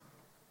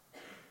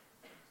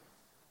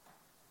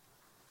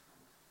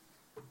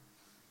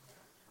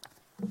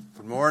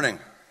Good morning.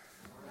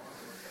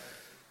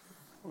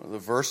 One of the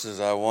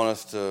verses I want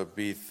us to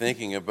be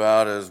thinking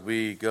about as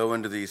we go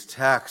into these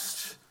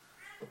texts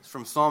is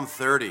from Psalm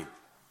 30.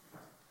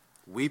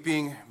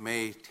 Weeping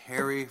may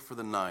tarry for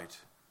the night,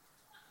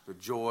 but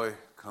joy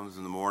comes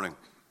in the morning.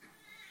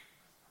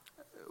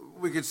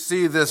 We could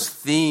see this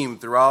theme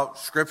throughout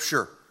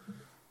Scripture.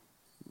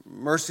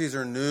 Mercies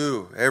are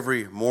new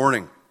every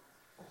morning.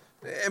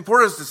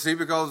 Important to see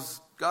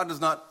because God does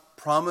not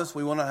promise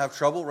we won't have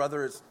trouble,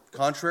 rather it's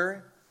contrary.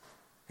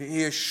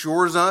 He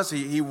assures us,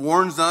 he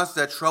warns us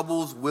that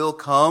troubles will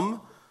come.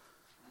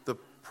 The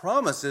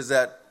promise is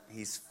that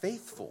He's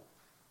faithful.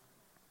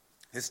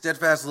 His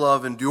steadfast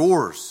love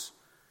endures.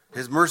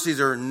 His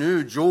mercies are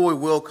new. Joy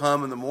will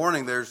come in the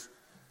morning. There's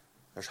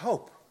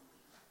hope.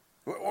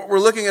 We're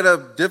looking at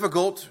a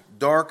difficult,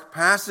 dark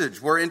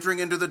passage. We're entering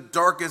into the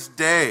darkest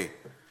day.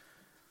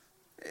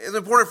 It's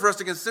important for us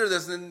to consider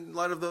this in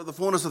light of the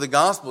fullness of the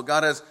gospel.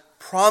 God has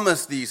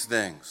promised these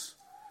things.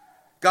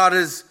 God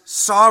is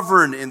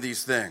sovereign in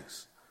these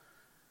things.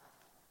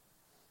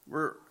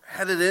 We're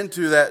headed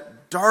into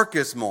that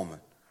darkest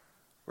moment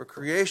where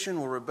creation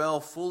will rebel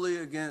fully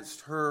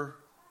against her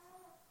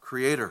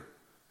Creator.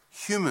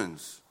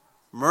 Humans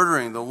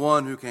murdering the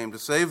one who came to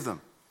save them.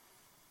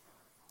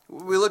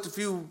 We looked a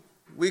few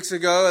weeks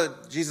ago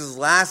at Jesus'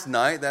 last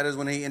night. That is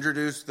when He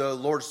introduced the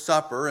Lord's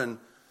Supper and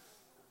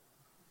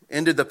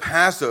ended the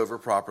Passover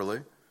properly.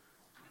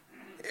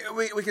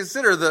 We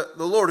consider the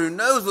Lord who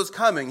knows what's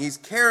coming. He's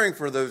caring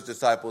for those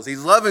disciples.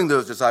 He's loving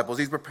those disciples.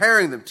 He's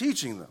preparing them,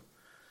 teaching them.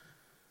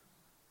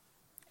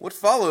 What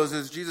follows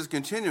is Jesus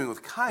continuing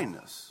with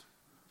kindness.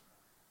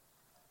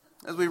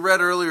 As we read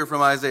earlier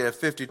from Isaiah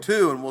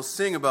 52, and we'll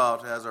sing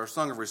about as our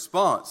song of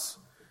response,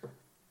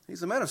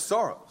 He's a man of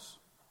sorrows,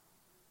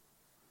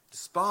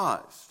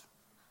 despised,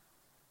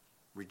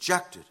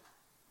 rejected.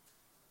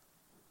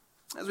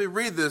 As we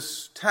read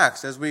this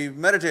text, as we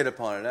meditate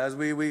upon it, as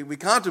we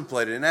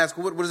contemplate it and ask,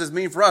 what does this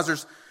mean for us?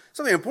 There's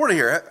something important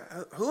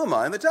here. Who am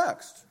I in the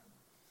text?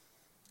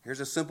 Here's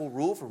a simple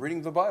rule for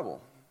reading the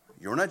Bible.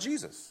 You're not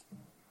Jesus.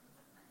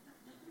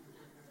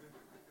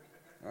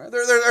 All right?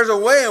 There's a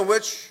way in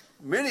which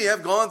many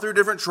have gone through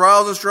different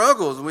trials and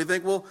struggles, and we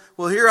think,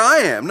 well, here I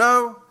am.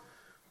 No,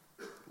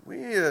 we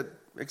need to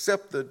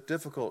accept the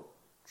difficult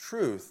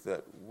truth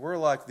that we're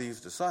like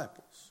these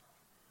disciples.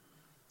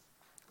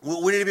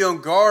 We need to be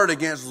on guard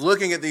against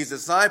looking at these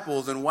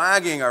disciples and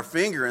wagging our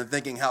finger and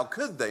thinking, how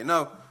could they?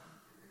 No,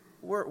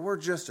 we're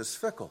just as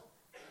fickle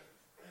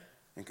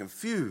and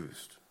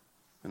confused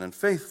and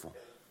unfaithful.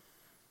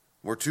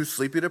 We're too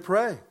sleepy to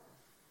pray.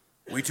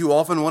 We too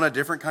often want a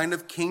different kind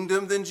of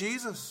kingdom than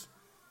Jesus.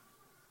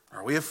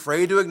 Are we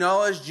afraid to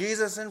acknowledge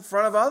Jesus in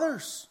front of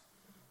others?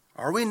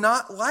 Are we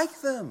not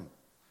like them?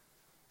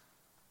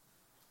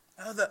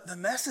 Oh, the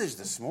message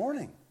this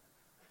morning.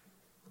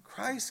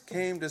 Christ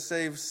came to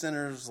save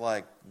sinners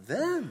like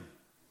them.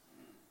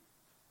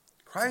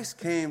 Christ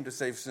came to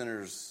save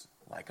sinners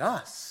like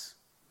us.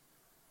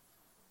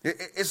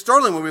 It's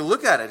startling when we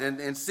look at it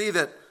and see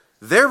that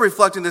they're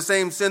reflecting the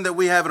same sin that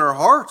we have in our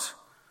heart.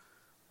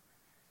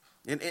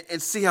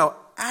 And see how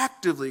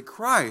actively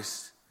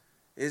Christ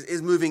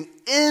is moving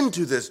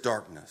into this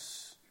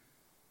darkness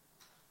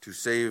to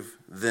save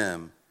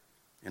them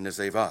and to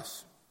save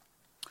us.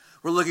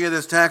 We're looking at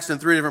this text in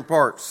three different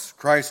parts.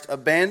 Christ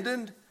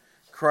abandoned,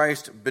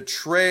 Christ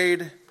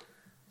betrayed,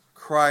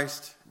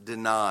 Christ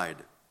denied.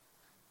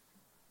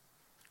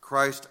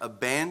 Christ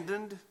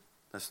abandoned,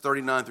 that's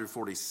 39 through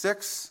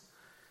 46.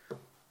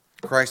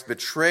 Christ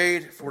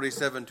betrayed,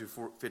 47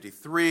 to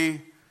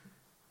 53.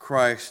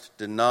 Christ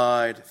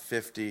denied,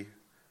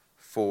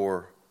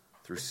 54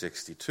 through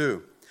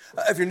 62.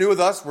 If you're new with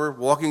us, we're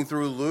walking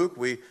through Luke.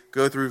 We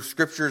go through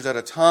scriptures at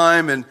a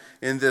time and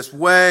in this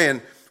way.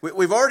 And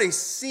we've already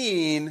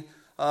seen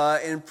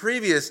in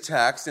previous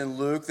texts in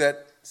Luke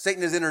that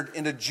Satan has entered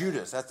into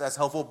Judas. That's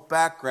helpful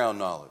background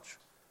knowledge.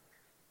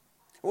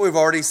 We've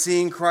already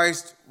seen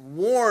Christ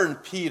warn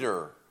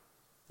Peter,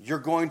 you're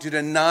going to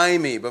deny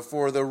me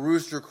before the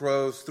rooster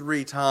crows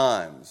 3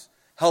 times.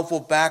 Helpful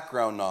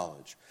background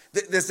knowledge.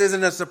 This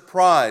isn't a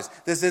surprise.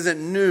 This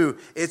isn't new.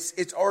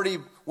 It's already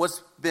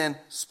what's been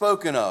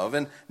spoken of.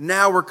 And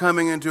now we're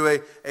coming into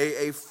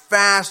a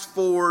fast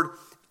forward,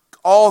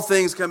 all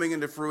things coming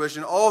into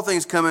fruition, all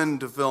things coming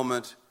into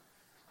fulfillment.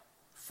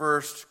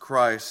 First,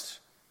 Christ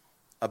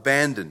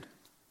abandoned.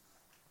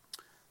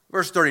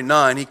 Verse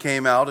 39, He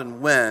came out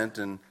and went,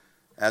 and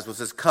as was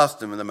His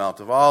custom, in the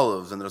Mount of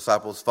Olives, and the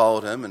disciples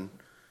followed Him. And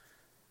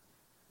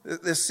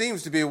this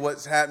seems to be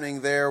what's happening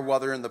there while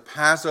they're in the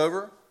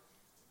Passover.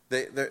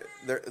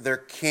 Their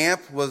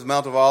camp was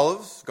Mount of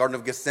Olives, Garden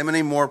of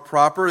Gethsemane more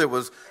proper. It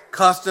was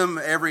custom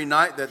every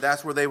night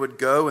that's where they would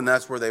go and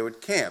that's where they would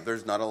camp.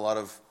 There's not a lot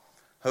of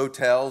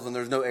hotels and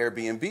there's no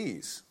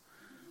Airbnbs.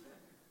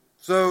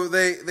 So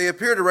they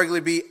appear to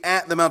regularly be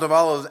at the Mount of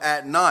Olives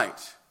at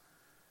night.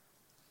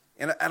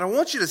 And I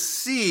want you to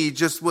see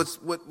just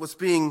what's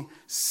being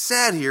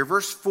said here.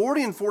 Verse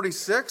 40 and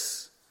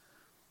 46,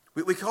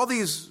 we call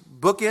these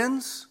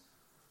bookends.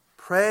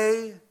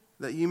 Pray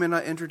that you may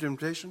not enter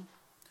temptation.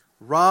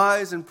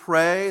 rise and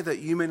pray that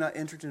you may not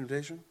enter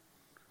temptation.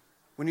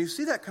 When you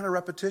see that kind of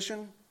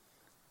repetition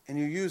and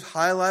you use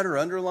highlight or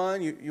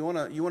underline, you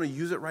want to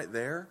use it right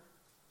there.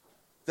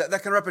 That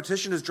kind of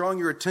repetition is drawing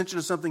your attention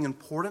to something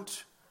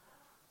important.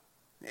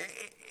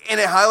 And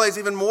it highlights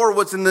even more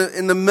what's in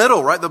the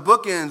middle, right? The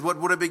bookends,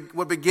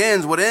 what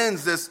begins, what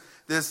ends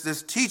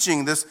this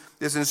teaching, this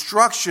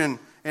instruction,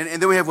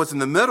 and then we have what's in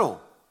the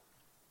middle.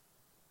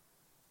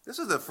 This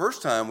is the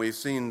first time we've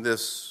seen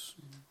this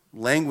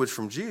language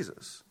from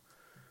Jesus.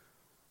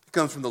 It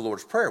comes from the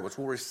Lord's Prayer, which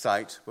we'll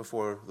recite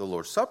before the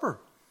Lord's Supper.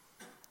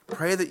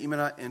 Pray that you may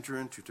not enter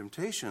into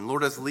temptation.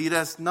 Lord, lead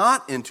us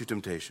not into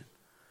temptation.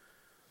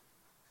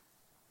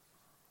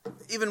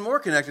 Even more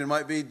connected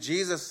might be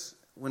Jesus,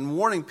 when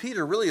warning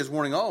Peter, really is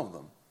warning all of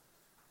them.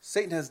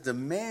 Satan has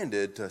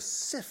demanded to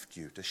sift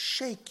you, to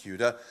shake you,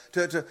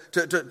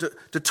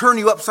 to turn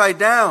you upside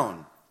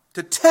down,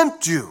 to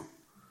tempt you.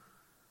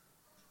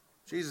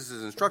 Jesus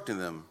is instructing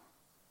them,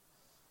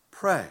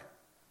 pray.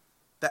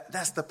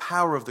 That's the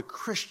power of the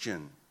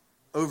Christian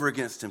over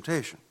against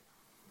temptation.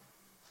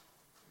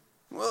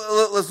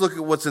 Well, let's look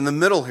at what's in the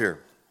middle here.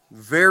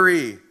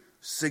 Very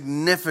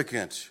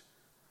significant.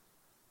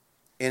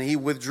 And he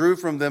withdrew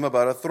from them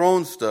about a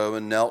throne stone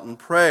and knelt and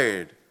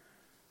prayed.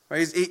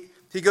 Right?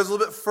 He goes a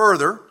little bit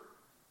further.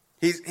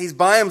 He's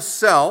by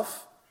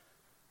himself.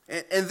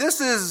 And this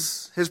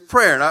is his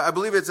prayer. And I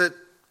believe it's a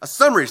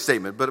summary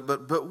statement,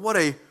 but what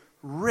a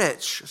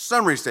rich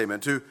summary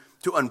statement to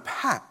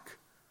unpack.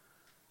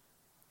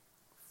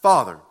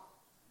 Father,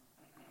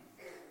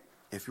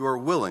 if you are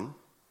willing,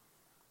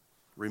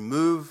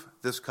 remove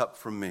this cup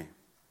from me.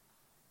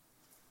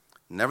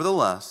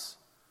 Nevertheless,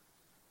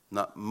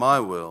 not my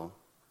will,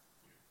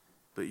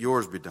 but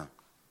yours be done.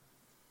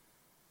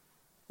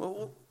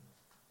 Well,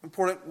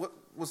 important,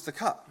 what's the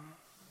cup?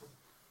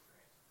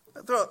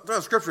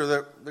 Throughout Scripture,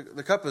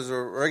 the cup is a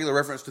regular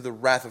reference to the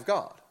wrath of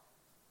God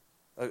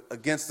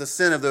against the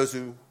sin of those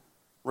who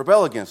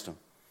rebel against him.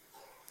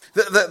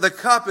 The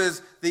cup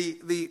is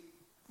the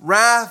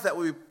wrath that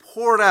will be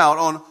poured out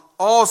on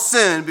all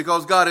sin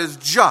because God is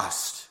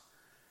just.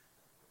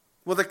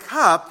 Well, the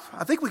cup,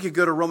 I think we could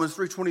go to Romans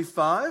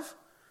 3:25.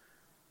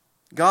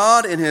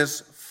 God in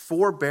his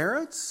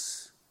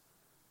forbearance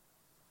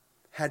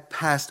had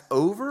passed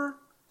over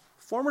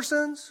former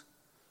sins.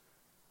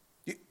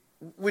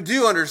 We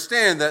do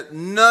understand that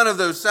none of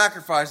those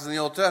sacrifices in the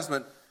Old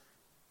Testament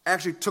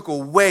actually took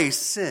away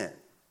sin.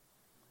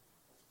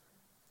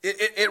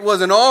 It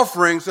was an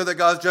offering so that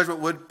God's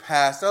judgment would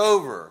pass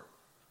over.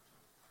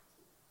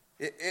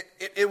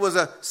 It was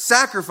a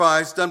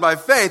sacrifice done by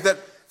faith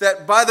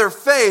that by their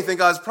faith in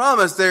God's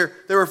promise they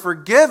were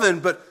forgiven,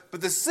 but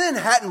the sin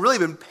hadn't really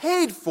been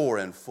paid for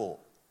in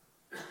full.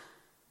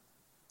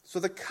 So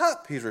the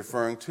cup he's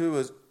referring to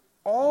is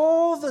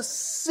all the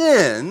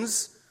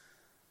sins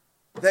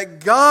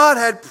that God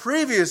had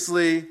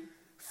previously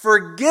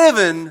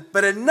forgiven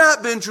but had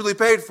not been truly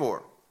paid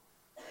for.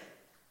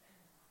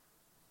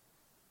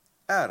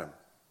 Adam,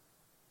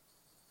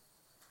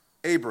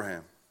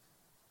 Abraham,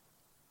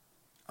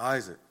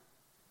 Isaac,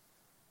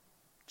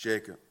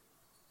 Jacob,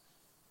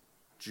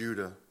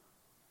 Judah,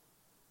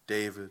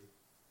 David,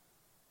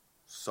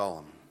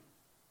 Solomon,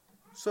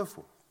 so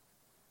forth.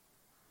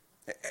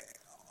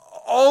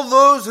 All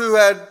those who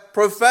had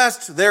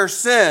professed their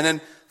sin and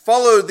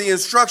followed the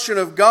instruction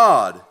of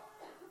God,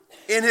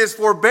 in his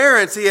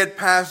forbearance he had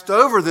passed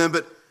over them,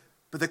 but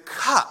the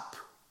cup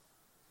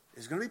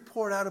is going to be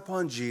poured out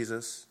upon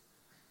Jesus,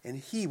 and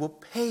he will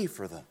pay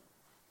for them.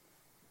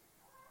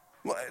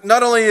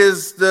 Not only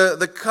is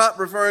the cup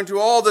referring to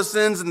all the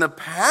sins in the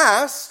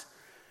past,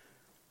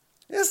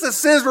 it's the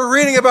sins we're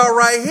reading about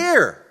right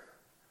here.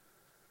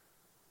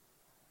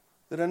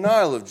 The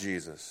denial of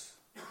Jesus.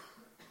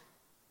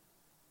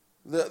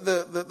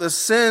 The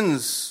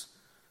sins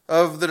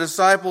of the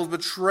disciples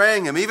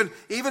betraying him. Even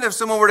if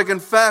someone were to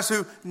confess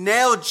who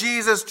nailed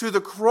Jesus to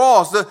the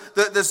cross,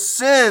 the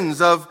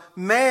sins of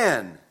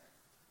man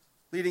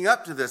leading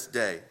up to this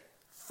day,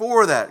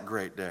 for that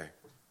great day.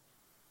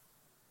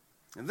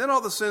 And then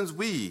all the sins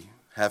we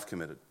have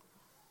committed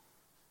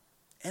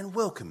and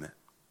will commit.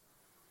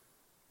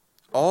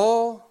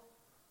 All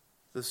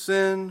the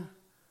sin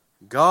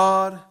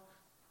God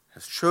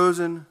has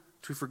chosen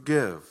to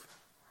forgive.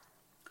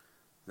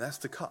 That's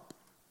the cup.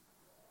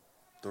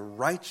 The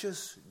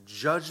righteous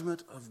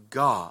judgment of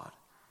God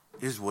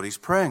is what he's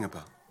praying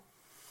about.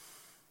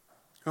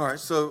 All right,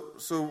 so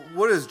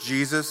what is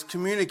Jesus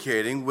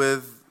communicating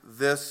with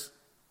this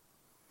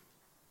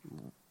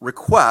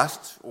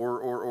request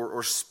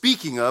or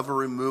speaking of a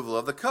removal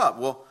of the cup?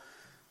 Well,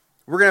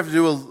 we're going to have to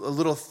do a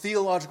little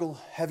theological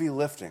heavy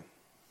lifting.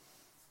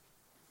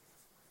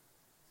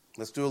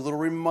 Let's do a little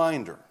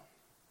reminder.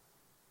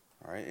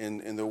 All right,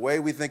 in the way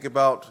we think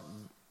about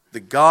the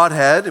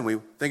Godhead and we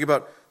think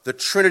about the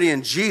Trinity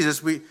in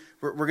Jesus, we're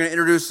going to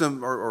introduce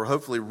some, or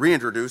hopefully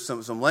reintroduce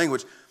some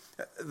language.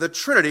 The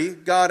Trinity,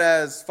 God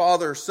as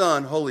Father,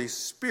 Son, Holy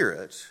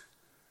Spirit.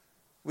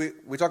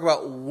 We talk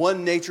about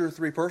one nature,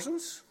 three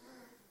persons.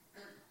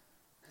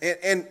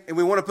 And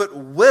we want to put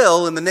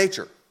will in the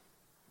nature.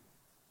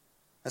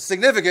 That's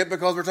significant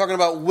because we're talking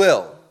about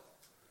will.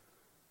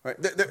 Right?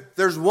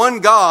 There's one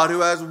God who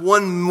has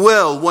one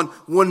will,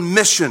 one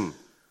mission.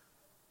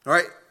 All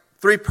right?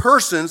 Three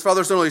persons,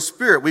 Father, Son, Holy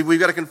Spirit. We've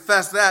got to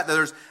confess that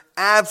there's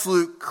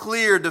absolute,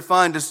 clear,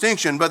 defined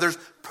distinction, but there's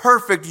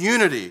perfect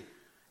unity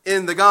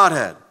in the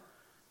Godhead.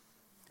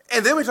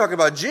 And then we talk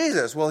about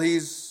Jesus. Well,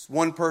 he's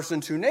one person,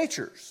 two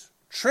natures.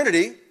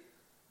 Trinity,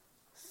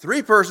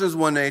 three persons,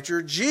 one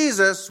nature.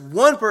 Jesus,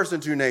 one person,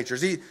 two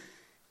natures. He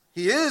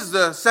is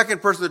the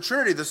second person of the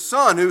Trinity, the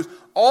Son, who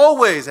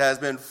always has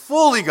been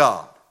fully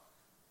God,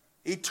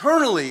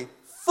 eternally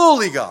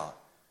fully God,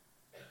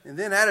 and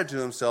then added to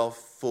himself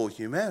full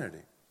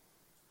humanity.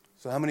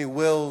 So how many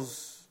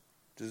wills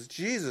does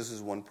Jesus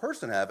as one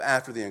person have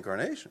after the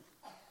incarnation?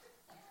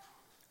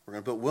 We're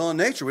going to put will and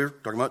nature. We're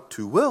talking about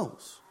two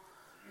wills.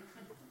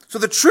 So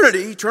the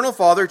Trinity, eternal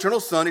Father, eternal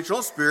Son,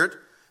 eternal Spirit,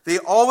 they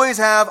always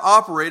have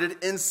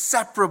operated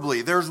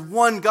inseparably. There's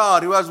one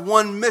God who has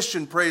one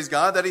mission, praise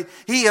God, that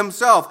he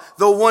himself,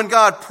 the one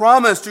God,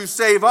 promised to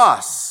save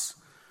us.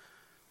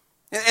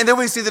 And then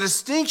we see the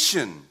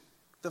distinction.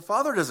 The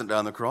Father doesn't die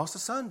on the cross, the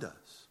Son does.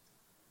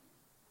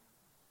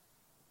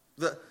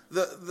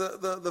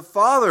 The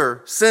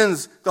Father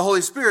sends the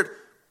Holy Spirit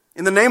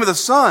in the name of the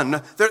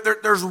Son.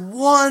 There's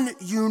one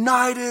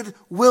united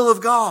will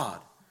of God.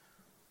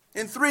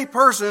 And three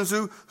persons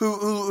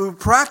who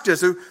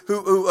practice,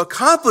 who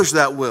accomplish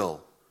that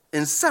will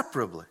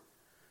inseparably.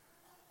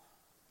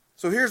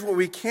 So here's what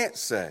we can't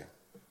say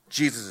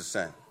Jesus is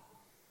saying.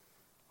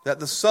 That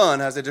the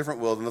Son has a different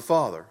will than the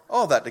Father.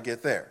 All that to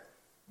get there.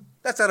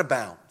 That's out of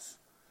bounds.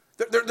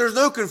 There's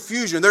no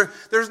confusion.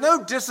 There's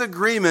no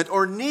disagreement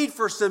or need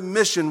for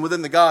submission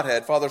within the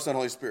Godhead, Father, Son,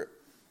 Holy Spirit.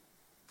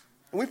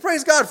 And we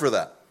praise God for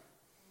that.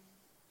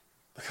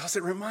 Because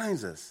it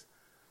reminds us,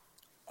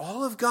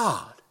 all of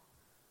God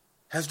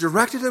has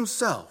directed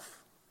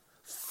himself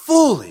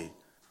fully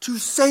to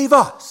save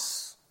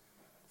us.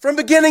 From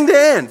beginning to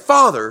end,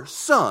 Father,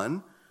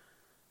 Son,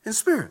 and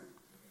Spirit.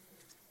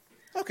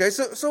 Okay,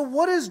 so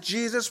what is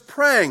Jesus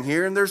praying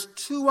here? And there's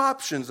two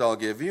options I'll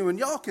give you, and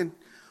y'all can,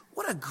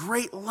 what a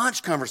great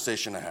lunch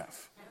conversation to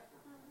have.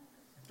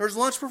 There's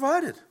lunch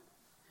provided.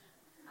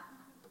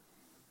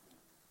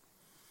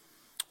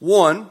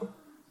 One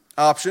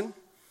option,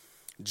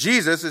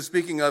 Jesus is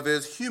speaking of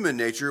his human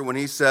nature when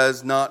he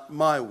says, "Not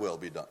my will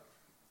be done."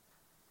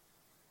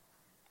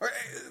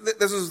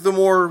 This is the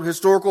more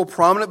historical,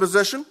 prominent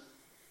position.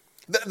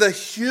 The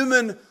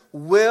human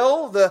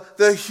will,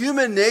 the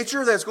human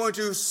nature that's going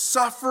to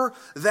suffer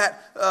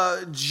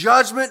that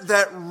judgment,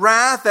 that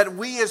wrath that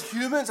we as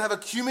humans have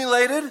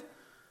accumulated.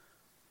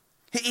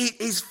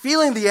 He's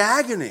feeling the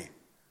agony.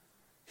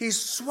 He's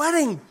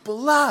sweating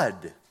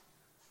blood.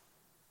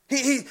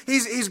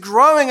 He's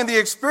growing in the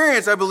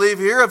experience, I believe,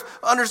 here of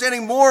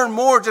understanding more and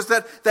more just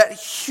that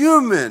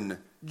human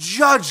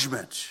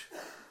judgment.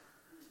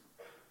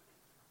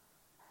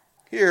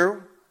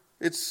 Here,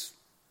 it's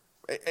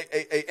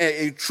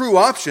a true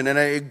option and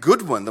a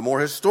good one, the more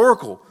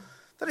historical,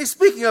 that he's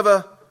speaking of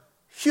a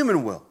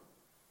human will.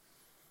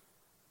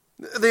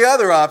 The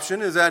other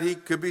option is that he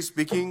could be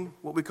speaking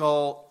what we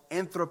call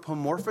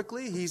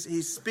anthropomorphically.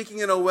 He's speaking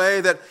in a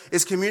way that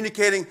is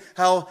communicating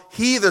how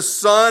he, the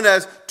Son,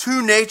 as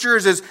two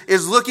natures,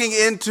 is looking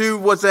into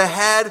what's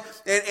ahead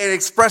and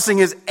expressing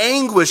his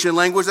anguish in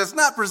language that's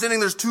not presenting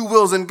there's two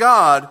wills in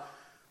God,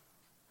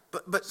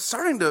 but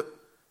starting to,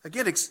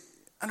 again,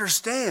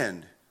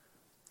 understand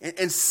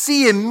and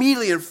see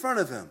immediately in front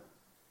of him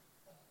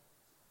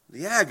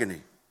the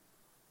agony,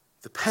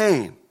 the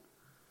pain,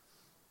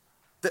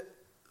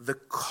 the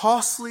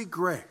costly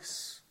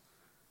grace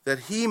that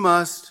he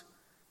must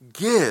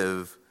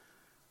give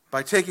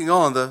by taking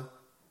on the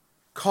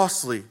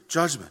costly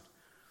judgment.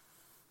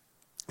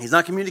 He's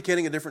not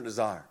communicating a different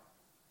desire.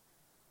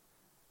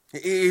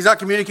 He's not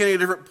communicating a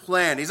different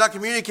plan. He's not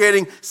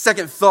communicating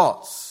second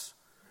thoughts.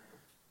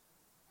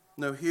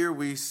 No, here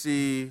we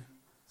see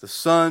the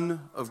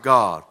Son of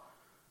God,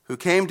 who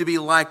came to be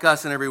like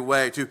us in every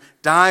way, to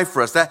die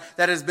for us. That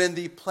has been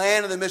the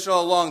plan and the mission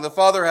all along. The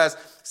Father has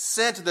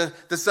sent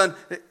the Son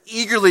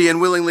eagerly and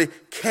willingly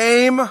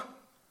came.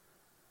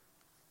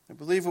 I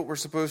believe what we're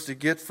supposed to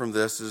get from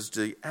this is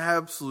the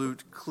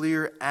absolute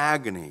clear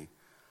agony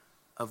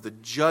of the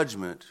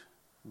judgment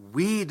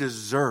we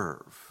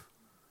deserve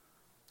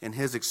in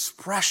his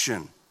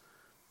expression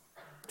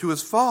to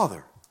his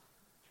Father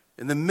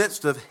in the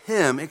midst of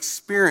him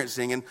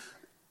experiencing and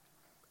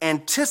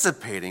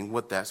anticipating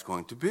what that's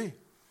going to be.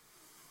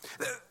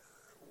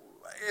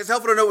 It's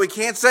helpful to know what we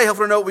can't say,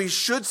 helpful to know what we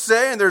should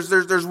say, and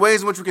there's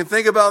ways in which we can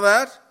think about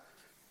that.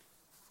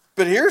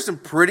 But here's some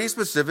pretty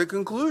specific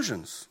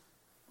conclusions.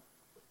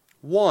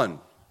 One,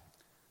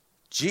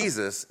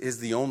 Jesus is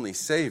the only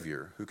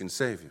Savior who can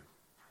save you.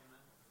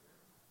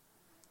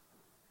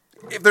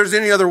 If there's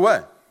any other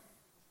way.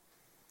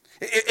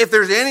 If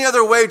there's any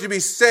other way to be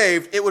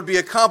saved, it would be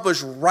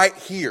accomplished right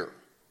here.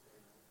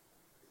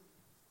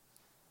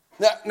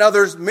 Now,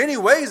 there's many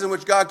ways in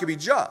which God could be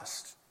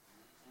just.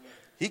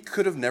 He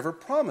could have never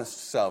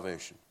promised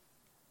salvation.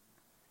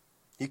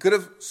 He could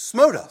have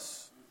smote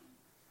us.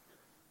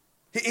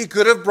 He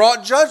could have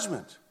brought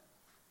judgment.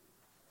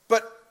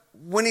 But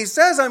when he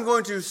says, I'm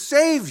going to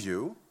save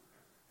you,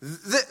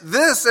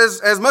 this,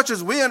 as much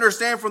as we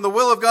understand from the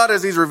will of God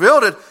as he's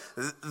revealed it,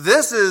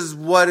 this is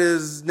what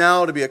is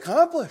now to be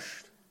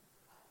accomplished.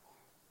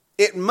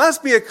 It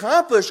must be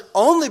accomplished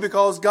only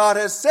because God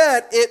has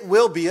said it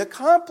will be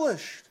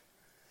accomplished.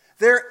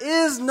 There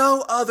is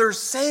no other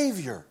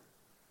Savior.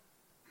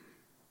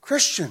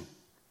 Christian,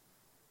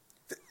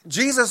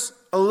 Jesus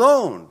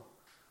alone.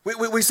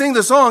 We sing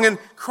the song, in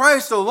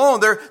Christ alone.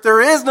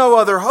 There is no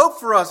other hope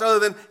for us other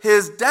than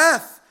his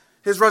death,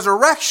 his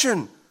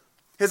resurrection,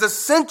 his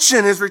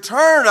ascension, his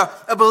return,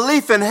 a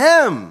belief in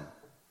him.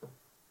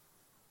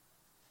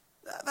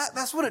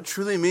 That's what it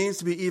truly means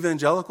to be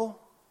evangelical.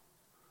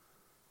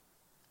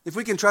 If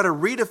we can try to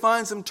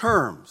redefine some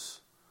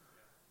terms,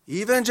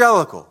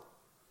 evangelical,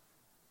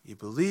 you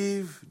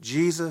believe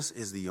Jesus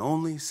is the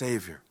only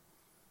Savior.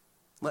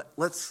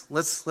 Let's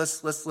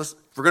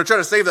if we're going to try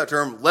to save that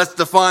term, let's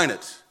define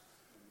it.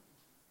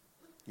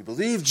 You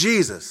believe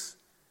Jesus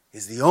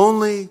is the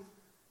only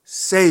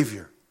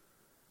Savior.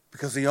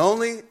 Because the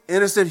only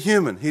innocent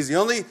human, he's the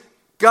only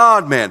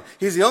God-man,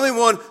 he's the only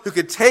one who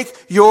could take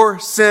your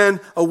sin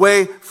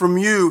away from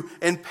you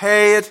and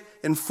pay it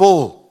in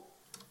full.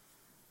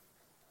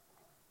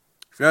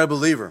 If you're not a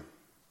believer,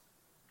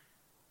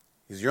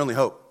 he's your only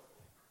hope.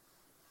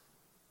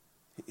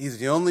 He's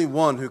the only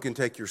one who can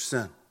take your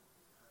sin.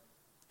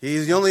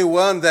 He's the only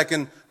one that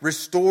can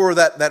restore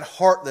that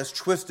heart that's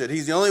twisted.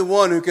 He's the only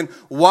one who can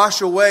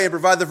wash away and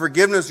provide the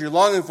forgiveness you're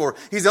longing for.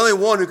 He's the only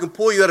one who can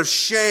pull you out of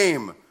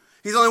shame.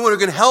 He's the only one who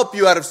can help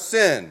you out of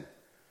sin.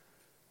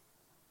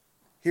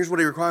 Here's what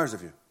he requires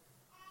of you.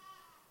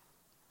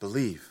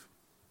 Believe.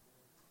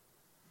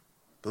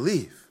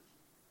 Believe.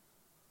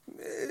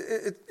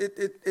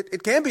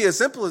 It can be as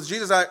simple as,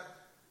 Jesus,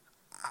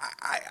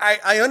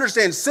 I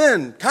understand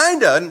sin,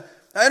 kinda, and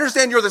I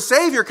understand you're the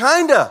Savior,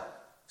 kinda.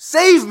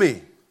 Save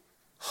me.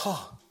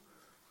 Oh,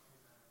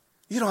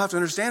 you don't have to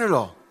understand it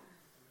all.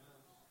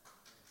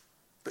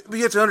 But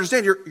you have to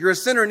understand you're a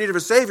sinner in need of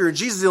a Savior, and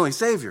Jesus is the only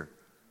Savior.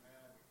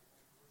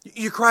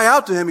 You cry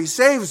out to him, he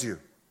saves you.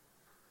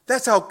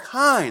 That's how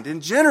kind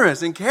and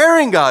generous and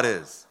caring God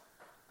is.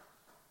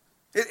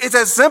 It's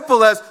as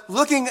simple as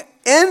looking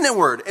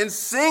inward and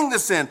seeing the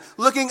sin,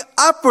 looking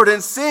upward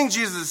and seeing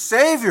Jesus as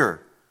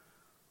Savior,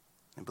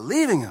 and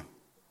believing him.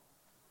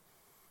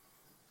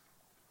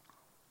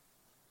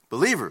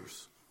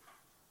 Believers,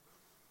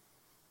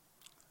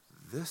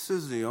 this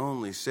is the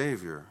only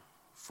Savior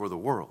for the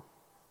world.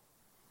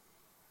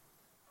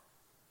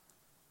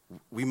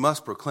 We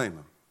must proclaim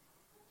him.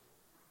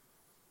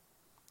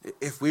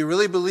 If we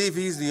really believe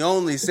he's the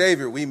only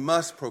Savior, we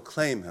must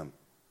proclaim him.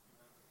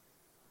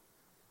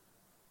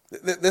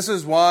 This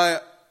is why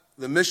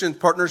the mission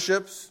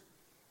partnerships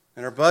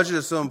and our budget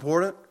is so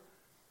important,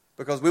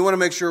 because we want to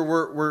make sure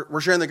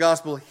we're sharing the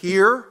gospel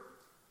here.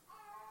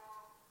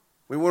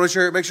 We want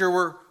to make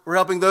sure we're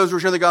helping those who are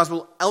sharing the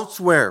gospel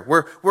elsewhere,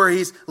 where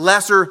he's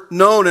lesser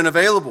known and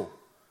available.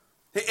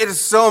 It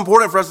is so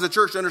important for us as a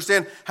church to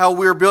understand how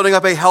we're building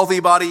up a healthy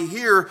body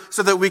here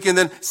so that we can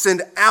then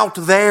send out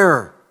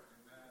there.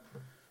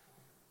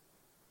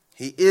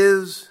 He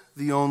is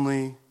the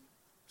only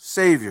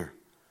Savior.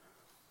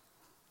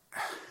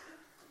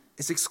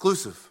 It's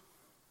exclusive.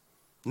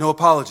 No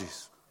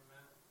apologies.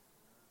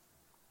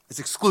 It's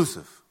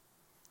exclusive.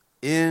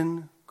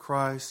 In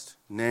Christ's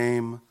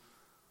name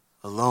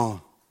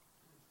alone.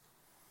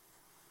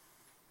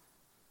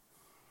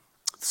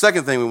 The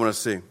second thing we want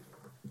to see.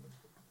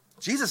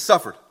 Jesus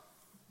suffered.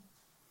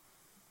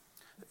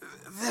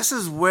 This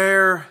is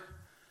where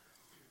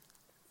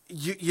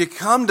you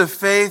come to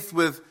faith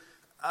with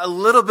a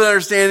little bit of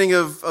understanding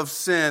of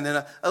sin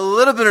and a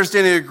little bit of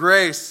understanding of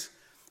grace.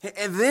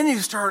 And then you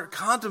start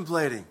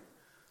contemplating,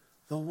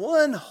 the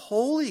one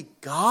holy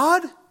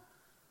God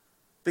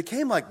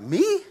became like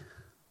me?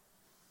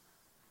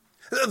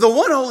 The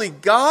one holy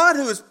God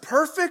who is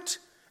perfect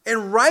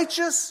and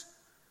righteous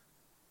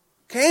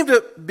came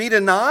to be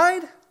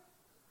denied,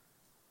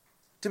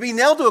 to be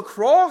nailed to a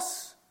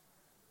cross,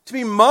 to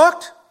be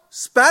mocked,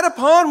 spat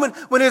upon,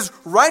 when his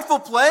rightful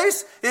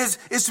place is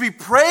to be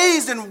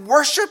praised and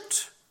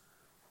worshipped.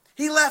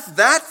 He left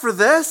that for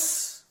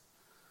this.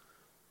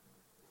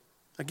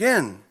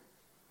 Again,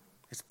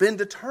 it's been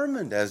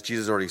determined, as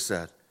Jesus already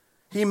said.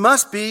 He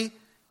must be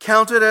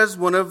counted as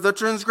one of the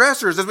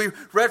transgressors, as we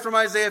read from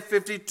Isaiah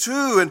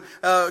 52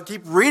 and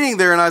keep reading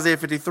there in Isaiah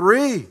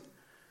 53.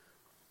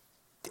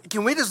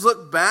 Can we just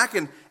look back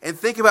and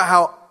think about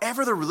how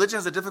ever the religion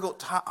has a difficult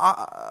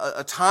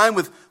time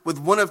with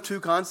one of two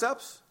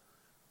concepts?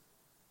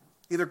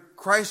 Either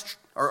Christ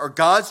or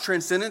God's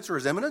transcendence or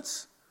his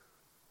immanence.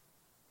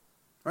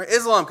 Right?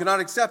 Islam cannot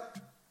accept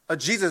a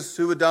Jesus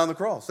who would die on the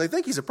cross. They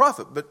think he's a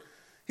prophet, but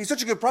he's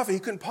such a good prophet he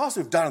couldn't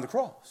possibly have died on the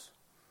cross.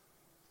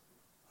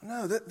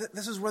 No,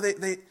 this is where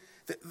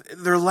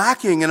they're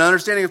lacking an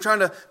understanding of trying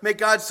to make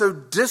God so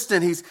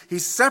distant.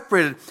 He's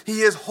separated.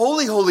 He is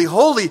holy, holy,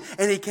 holy,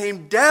 and he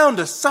came down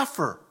to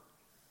suffer.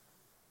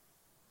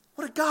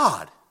 What a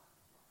God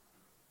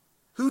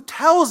who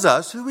tells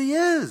us who he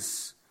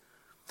is.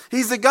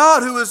 He's the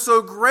God who is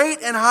so great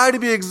and high to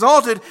be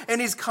exalted, and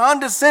he's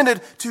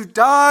condescended to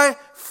die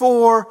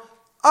for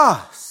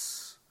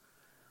us.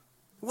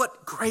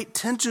 What great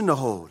tension to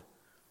hold.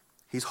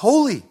 He's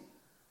holy,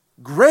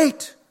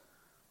 great,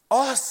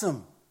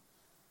 awesome,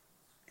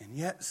 and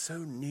yet so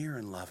near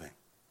and loving.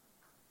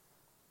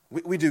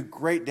 We do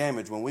great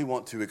damage when we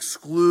want to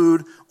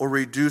exclude or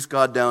reduce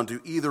God down to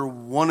either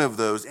one of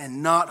those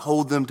and not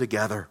hold them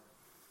together.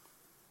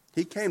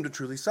 He came to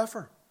truly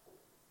suffer.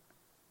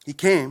 He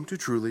came to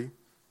truly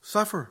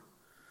suffer.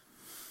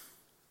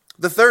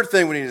 The third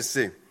thing we need to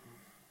see.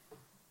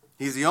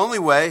 He's the only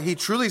way. He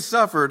truly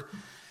suffered.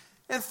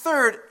 And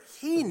third,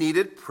 he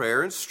needed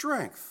prayer and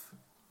strength.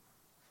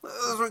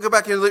 Let's go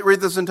back and read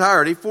this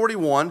entirety.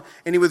 41,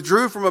 and he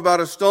withdrew from about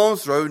a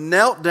stone's throw,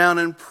 knelt down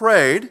and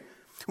prayed.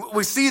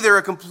 We see there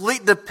a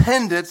complete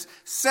dependence,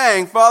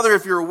 saying, Father,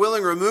 if you're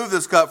willing, remove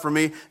this cup from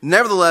me.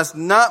 Nevertheless,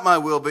 not my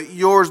will, but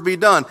yours be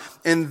done.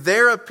 And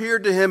there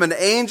appeared to him an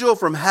angel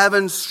from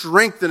heaven,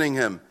 strengthening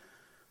him.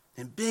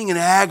 And being in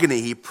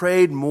agony, he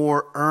prayed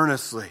more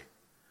earnestly.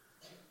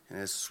 And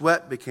his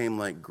sweat became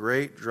like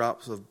great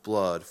drops of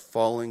blood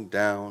falling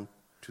down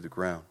to the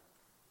ground.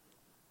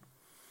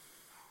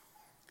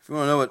 If you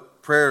want to know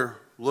what prayer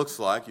looks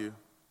like, you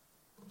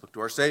look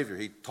to our Savior.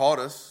 He taught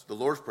us the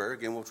Lord's Prayer,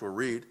 again, which we'll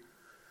read.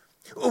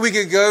 We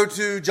could go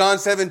to John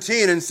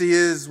 17 and see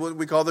his, what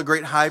we call the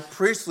great high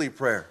priestly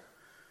prayer.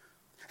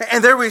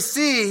 And there we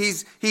see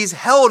he's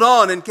held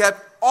on and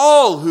kept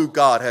all who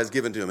God has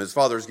given to him, his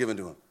Father has given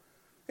to him,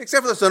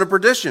 except for the son of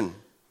perdition,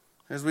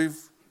 as we're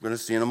going to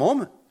see in a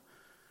moment.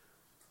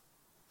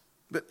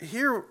 But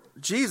here,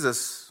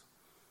 Jesus,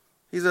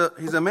 he's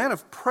a man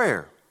of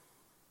prayer.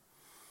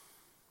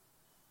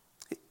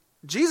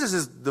 Jesus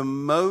is the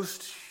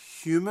most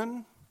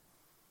human,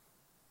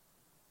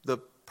 the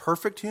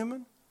perfect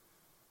human.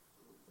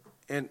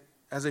 And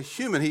as a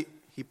human,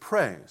 he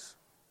prays.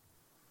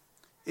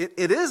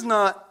 It is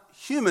not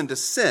human to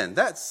sin.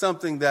 That's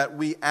something that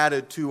we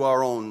added to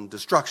our own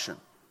destruction.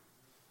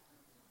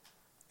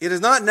 It is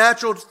not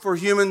natural for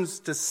humans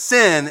to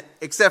sin,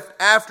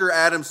 except after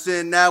Adam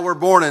sinned, now we're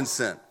born in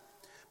sin.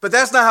 But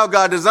that's not how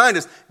God designed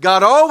us.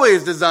 God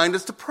always designed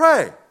us to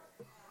pray.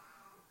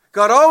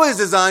 God always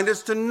designed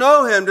us to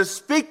know him, to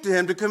speak to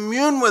him, to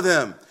commune with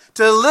him,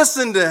 to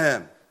listen to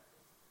him.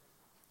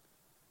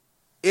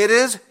 It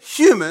is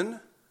human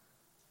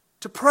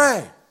to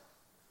pray.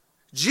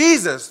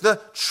 Jesus,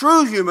 the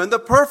true human, the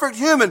perfect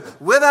human,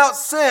 without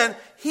sin,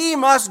 he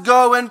must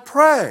go and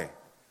pray.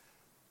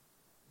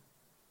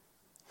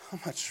 How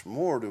much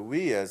more do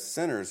we as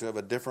sinners who have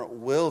a different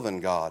will than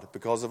God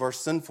because of our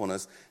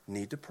sinfulness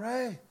need to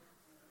pray?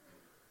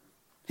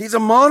 He's a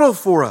model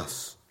for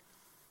us.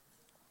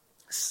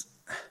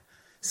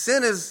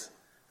 Sin is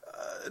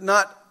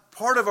not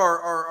part of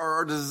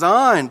our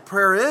design.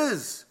 Prayer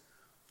is.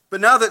 But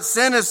now that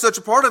sin is such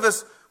a part of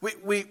us,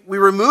 we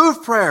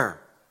remove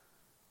prayer.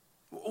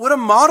 What a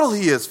model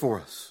he is for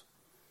us.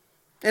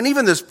 And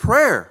even this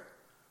prayer,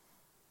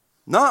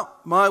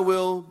 not my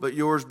will, but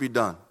yours be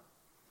done.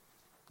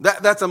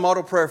 That's a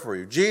model prayer for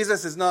you.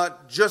 Jesus is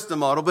not just a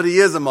model, but he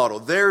is a model.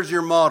 There's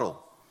your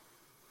model.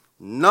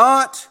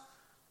 Not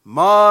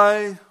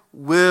my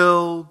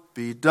will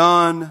be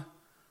done,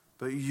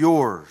 but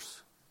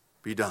yours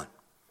be done.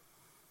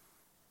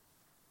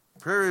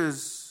 Prayer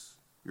is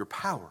your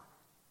power.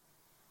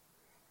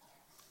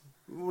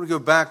 We want to go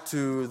back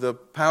to the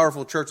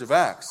powerful church of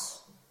Acts.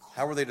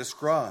 How were they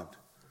described?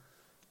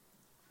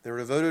 They were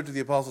devoted to the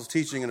apostles'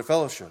 teaching and a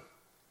fellowship,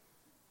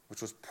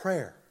 which was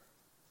prayer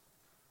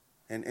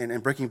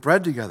and breaking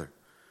bread together.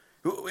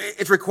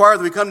 It's required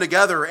that we come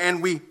together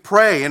and we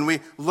pray and we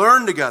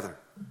learn together.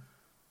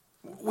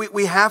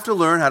 We have to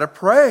learn how to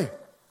pray.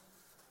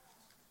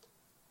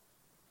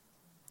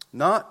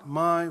 Not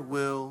my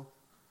will,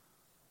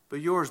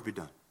 but yours be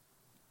done.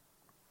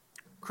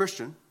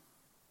 Christian,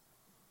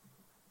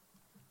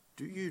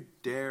 do you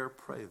dare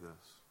pray this?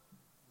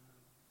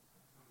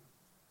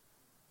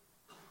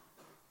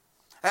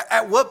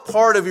 At what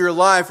part of your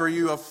life are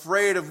you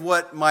afraid of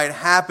what might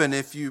happen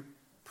if you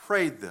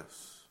prayed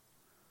this?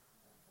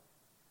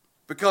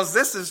 Because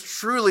this is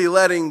truly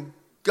letting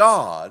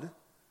God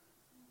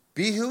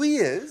be who he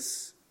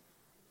is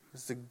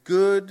as the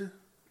good,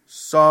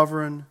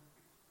 sovereign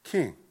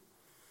King.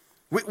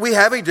 We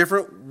have a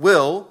different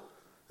will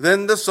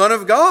than the Son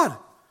of God.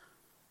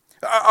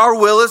 Our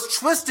will is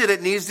twisted.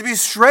 It needs to be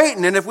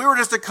straightened. And if we were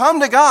just to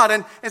come to God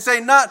and say,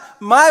 not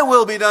my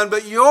will be done,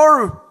 but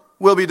your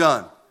will be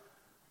done,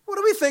 what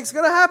do we think is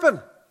going to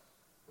happen?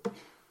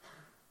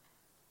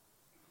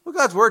 Well,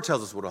 God's word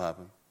tells us what will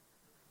happen.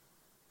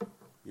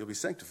 You'll be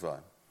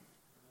sanctified.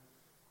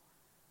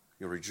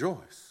 You'll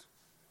rejoice.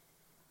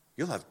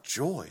 You'll have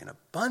joy, and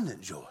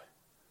abundant joy.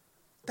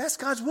 That's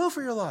God's will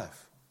for your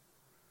life.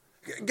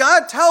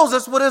 God tells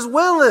us what his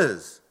will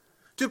is.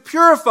 To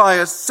purify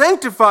us,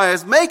 sanctify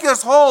us, make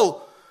us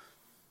whole.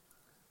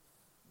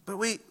 But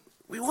we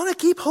want to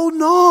keep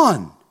holding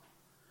on.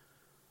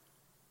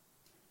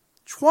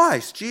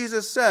 Twice,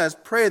 Jesus says,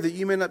 pray that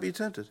you may not be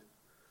tempted.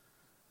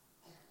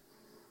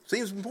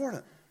 Seems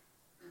important.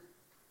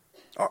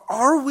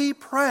 Are we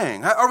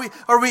praying? Are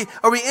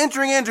we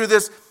entering into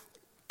this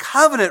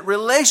covenant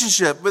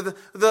relationship with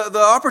the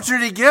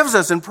opportunity he gives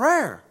us in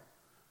prayer?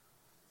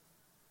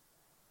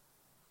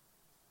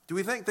 Do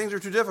we think things are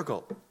too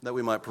difficult that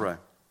we might pray?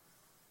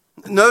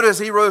 Notice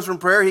he rose from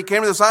prayer. He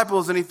came to the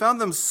disciples and he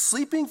found them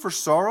sleeping for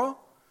sorrow.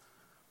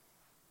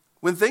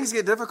 When things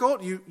get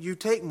difficult, you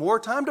take more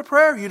time to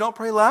pray. You don't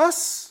pray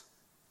less.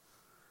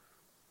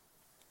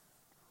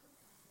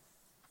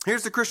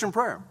 Here's the Christian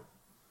prayer.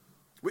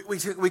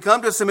 We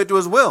come to submit to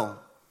his will.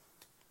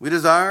 We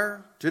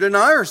desire to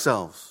deny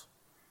ourselves.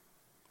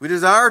 We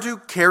desire to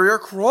carry our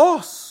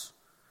cross.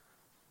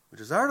 We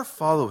desire to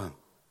follow him.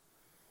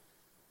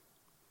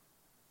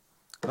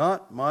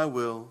 Not my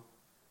will,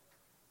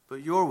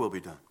 but your will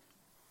be done.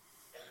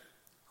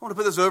 I want to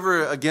put this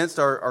over against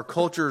our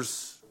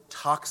culture's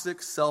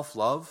toxic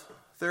self-love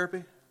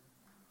therapy.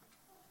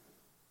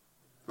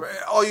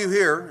 All you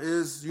hear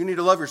is you need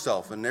to love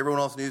yourself, and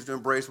everyone else needs to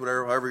embrace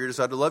however you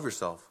decide to love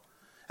yourself.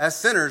 As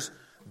sinners,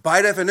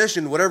 by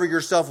definition, whatever your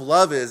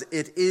self-love is,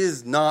 it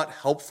is not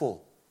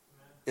helpful.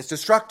 It's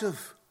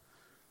destructive.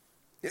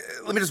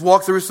 Let me just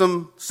walk through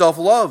some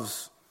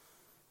self-loves.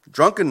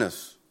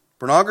 Drunkenness,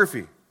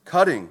 pornography,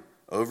 cutting,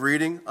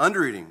 overeating,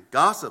 undereating,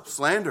 gossip,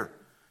 slander.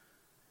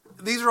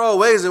 These are all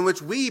ways in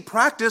which we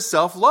practice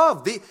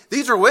self-love.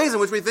 These are ways in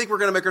which we think we're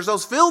going to make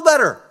ourselves feel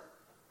better.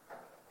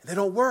 They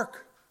don't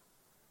work.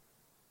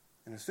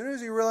 And as soon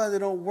as you realize they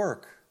don't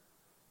work,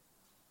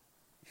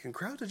 you can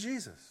cry out to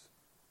Jesus.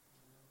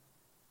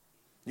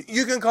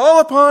 You can call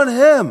upon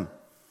him.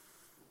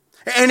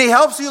 And he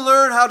helps you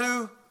learn how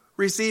to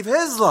receive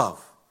his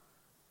love.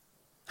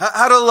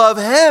 How to love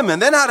him,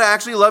 and then how to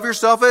actually love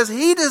yourself as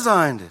he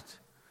designed it.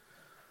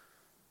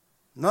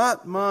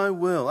 Not my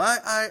will.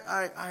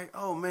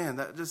 Oh man,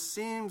 that just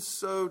seems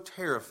so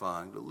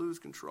terrifying to lose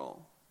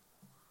control.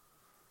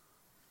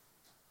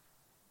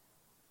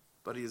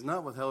 But he has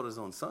not withheld his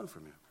own son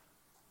from you.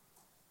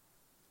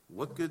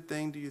 What good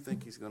thing do you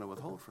think he's going to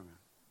withhold from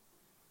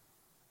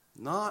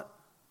you? Not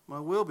my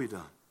will be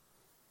done,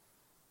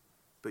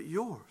 but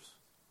yours.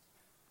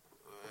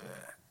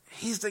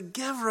 He's the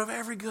giver of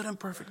every good and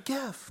perfect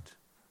gift.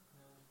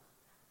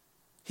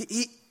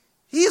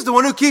 He's the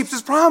one who keeps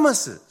his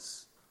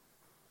promises.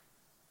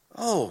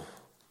 Oh,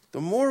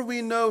 the more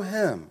we know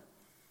him,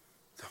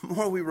 the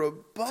more we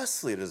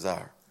robustly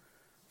desire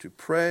to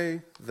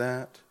pray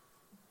that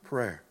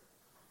prayer.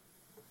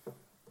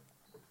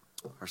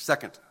 Our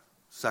second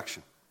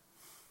section,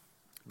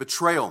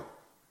 betrayal.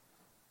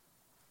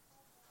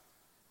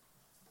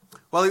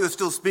 While he was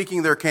still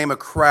speaking, there came a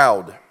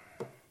crowd.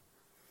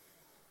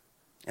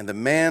 And the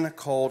man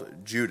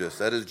called Judas,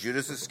 that is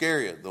Judas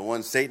Iscariot, the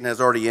one Satan has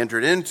already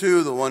entered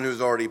into, the one who's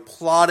already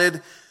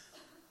plotted,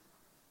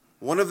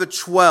 one of the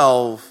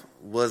 12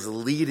 was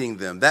leading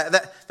them.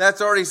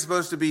 That's already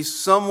supposed to be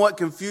somewhat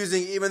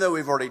confusing, even though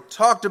we've already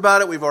talked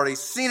about it. We've already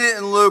seen it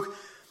in Luke.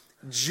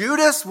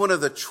 Judas, one of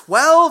the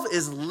 12,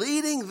 is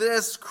leading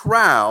this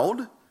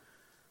crowd.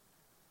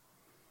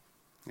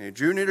 And he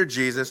drew near to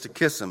Jesus to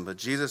kiss him. But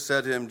Jesus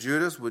said to him,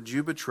 Judas, would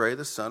you betray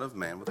the Son of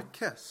Man with a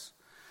kiss?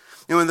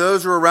 And when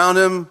those who were around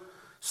him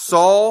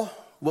saw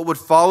what would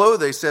follow,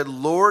 they said,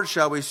 Lord,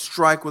 shall we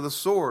strike with a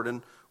sword?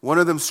 And one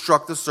of them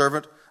struck the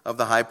servant of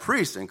the high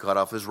priest and cut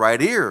off his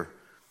right ear.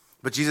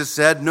 But Jesus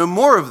said, no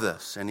more of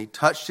this. And he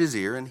touched his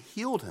ear and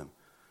healed him.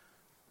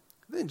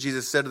 Then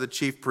Jesus said to the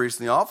chief priests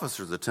and the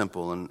officers of the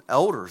temple and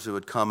elders who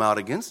had come out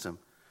against him,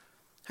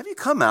 have you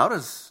come out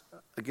as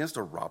against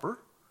a robber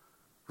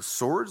with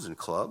swords and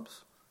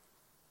clubs?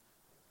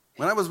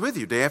 When I was with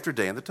you day after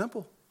day in the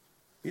temple,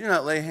 you did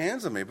not lay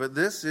hands on me, but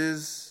this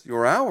is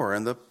your hour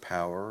and the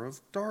power of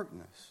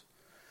darkness.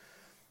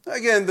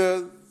 Again,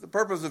 the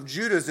purpose of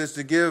Judas is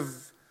to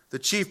give the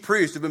chief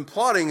priests who've been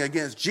plotting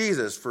against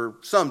Jesus for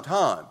some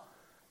time.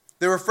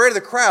 They were afraid of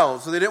the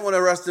crowds, so they didn't want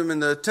to arrest him in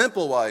the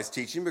temple while he's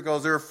teaching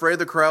because they're afraid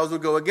the crowds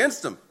would go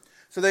against him.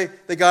 So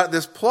they got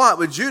this plot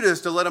with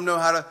Judas to let him know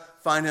how to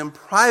find him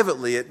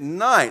privately at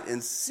night in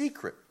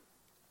secret.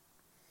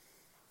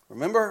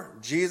 Remember,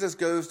 Jesus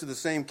goes to the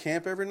same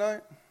camp every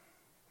night.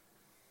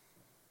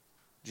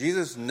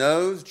 Jesus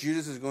knows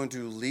Judas is going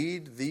to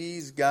lead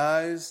these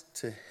guys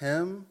to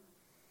him.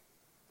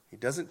 He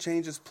doesn't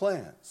change his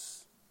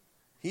plans.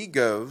 He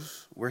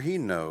goes where he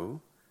knows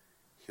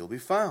he'll be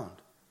found.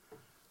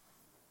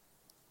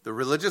 The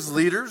religious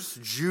leaders,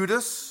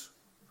 Judas,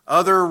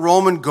 other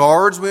Roman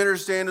guards, we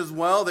understand as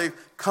well, they've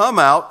come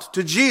out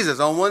to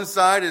Jesus. On one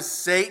side is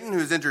Satan,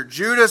 who's entered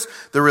Judas,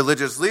 the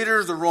religious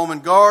leaders, the Roman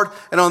guard,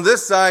 and on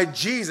this side,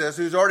 Jesus,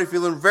 who's already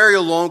feeling very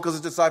alone because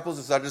his disciples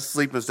decided to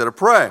sleep instead of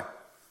pray.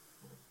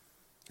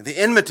 The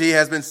enmity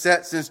has been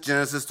set since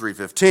Genesis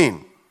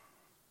 3:15.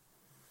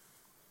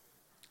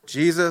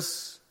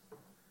 Jesus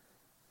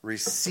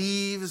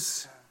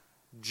receives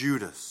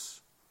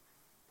Judas.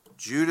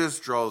 Judas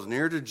draws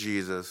near to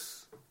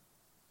Jesus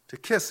to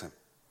kiss him.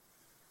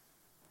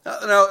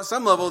 Now, at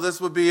some level,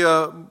 this would be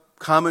a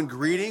common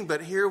greeting,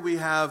 but here we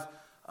have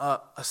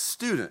a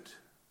student,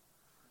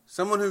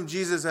 someone whom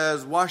Jesus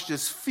has washed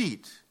his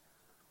feet,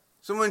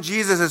 someone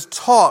Jesus has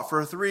taught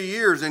for 3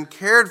 years and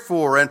cared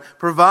for and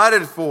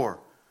provided for.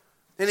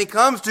 And he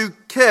comes to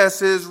kiss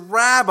his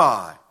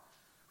rabbi,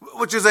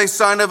 which is a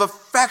sign of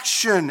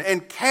affection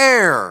and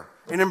care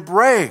and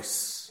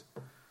embrace.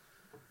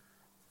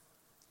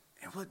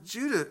 And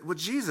what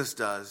Jesus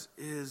does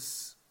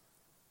is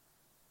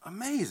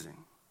amazing.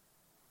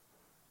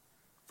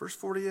 Verse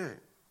 48.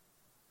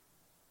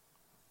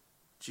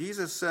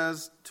 Jesus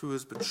says to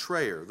his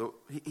betrayer,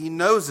 he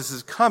knows this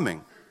is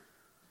coming,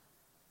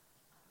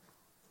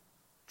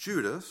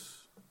 Judas,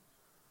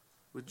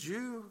 would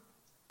you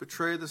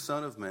betray the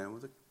Son of Man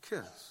with a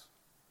kiss?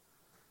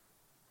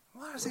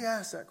 Why does he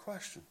ask that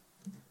question?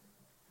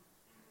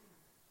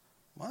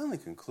 My only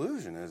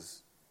conclusion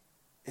is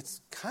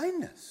it's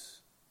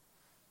kindness.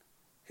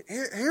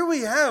 Here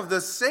we have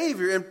the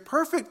Savior in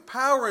perfect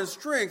power and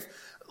strength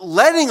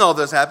letting all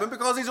this happen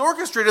because he's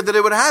orchestrated that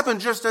it would happen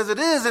just as it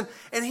is.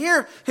 And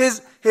here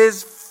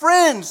his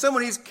friend,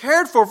 someone he's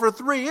cared for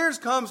 3 years,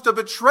 comes to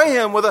betray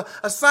him with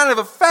a sign of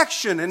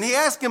affection. And he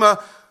asks him a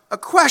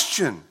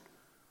question.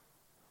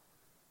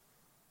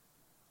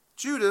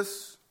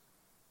 Judas,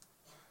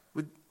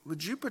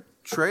 would you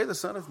betray the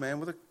Son of Man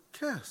with a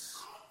kiss?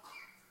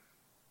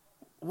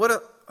 What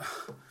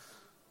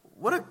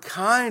a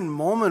kind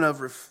moment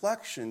of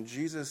reflection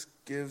Jesus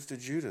gives to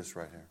Judas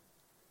right here.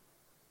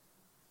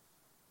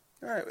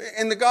 All right.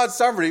 In the God's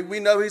sovereignty,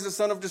 we know he's the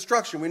son of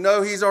destruction. We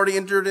know he's already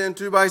entered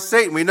into by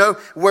Satan. We know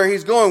where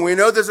he's going. We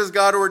know this is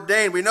God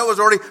ordained. We know it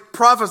was already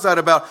prophesied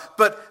about.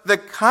 But the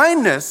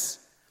kindness,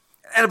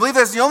 and I believe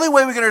that's the only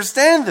way we can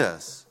understand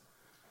this,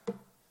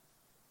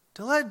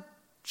 to let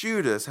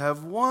Judas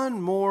have one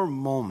more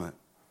moment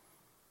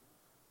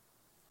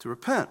to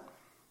repent,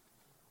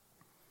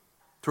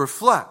 to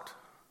reflect.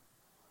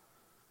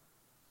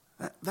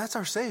 That's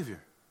our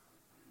Savior.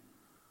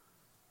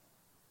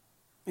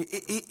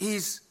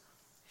 He's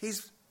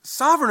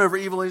sovereign over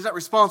evil and he's not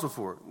responsible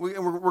for it.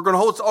 We're going to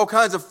hold all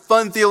kinds of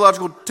fun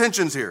theological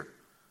tensions here.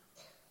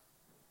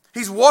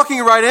 He's walking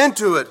right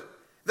into it.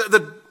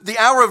 The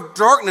hour of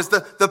darkness,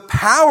 the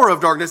power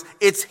of darkness,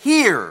 it's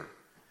here.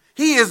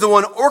 He is the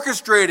one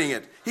orchestrating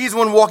it. He's the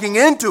one walking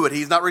into it.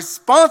 He's not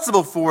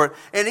responsible for it.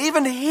 And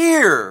even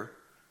here,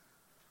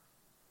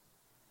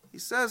 he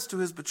says to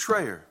his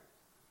betrayer,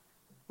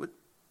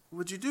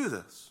 would you do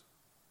this?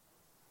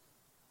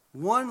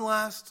 One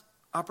last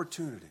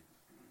opportunity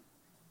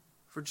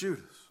for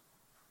Judas.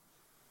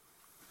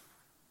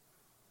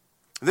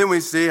 And then we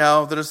see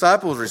how the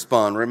disciples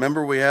respond.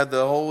 Remember, we had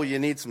the whole, you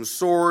need some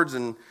swords,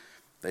 and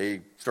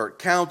they start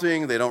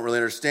counting. They don't really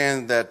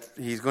understand that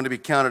he's going to be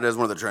counted as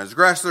one of the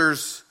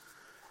transgressors.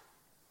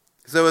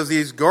 So as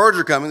these guards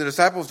are coming, the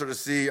disciples start to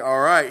see,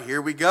 all right,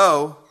 here we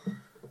go.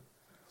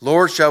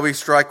 Lord, shall we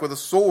strike with a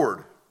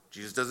sword?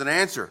 Jesus doesn't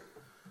answer.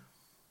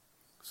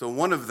 So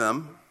one of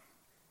them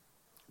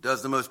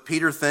does the most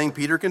Peter thing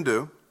Peter can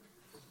do.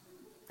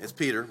 It's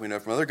Peter, we know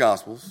from other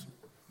Gospels.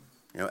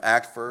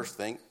 Act first,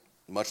 think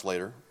much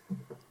later.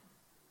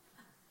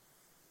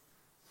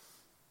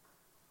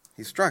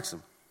 He strikes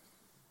him.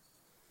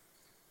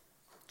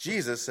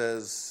 Jesus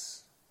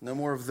says, no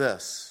more of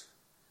this.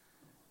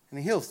 And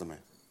he heals the man.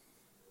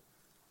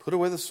 Put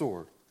away the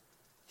sword.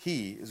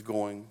 He is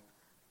going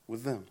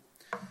with them.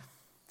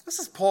 Let's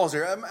just pause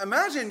here.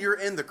 Imagine you're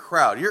in the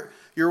crowd.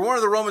 You're one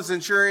of the Roman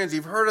centurions.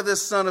 You've heard of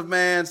this Son of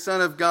Man,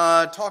 Son of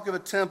God, talk of a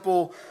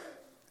temple.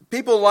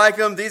 People like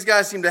him. These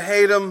guys seem to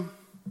hate him.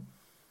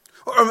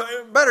 Or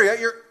better yet,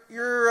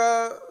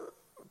 you're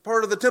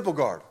part of the temple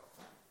guard.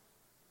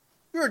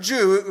 You're a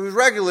Jew who's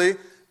regularly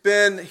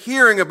been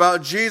hearing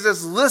about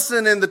Jesus,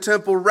 listen in the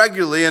temple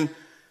regularly, and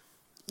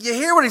you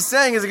hear what he's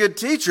saying as a good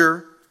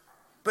teacher,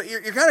 but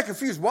you're kind of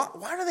confused.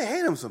 Why do they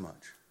hate him so much?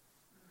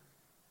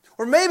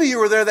 Or maybe you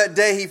were there that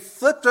day he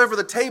flipped over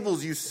the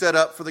tables you set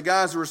up for the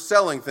guys who were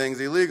selling things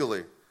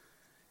illegally.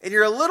 And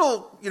you're a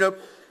little,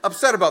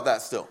 upset about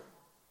that still.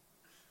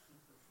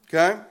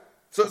 Okay?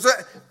 So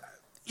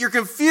you're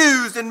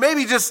confused and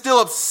maybe just still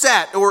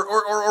upset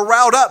or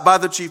riled up by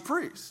the chief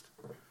priest.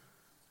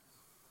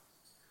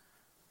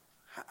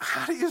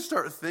 How do you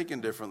start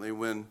thinking differently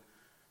when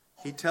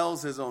he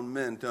tells his own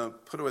men to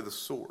put away the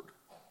sword?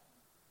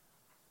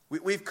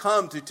 We've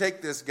come to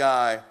take this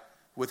guy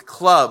with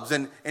clubs,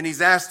 and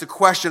he's asked a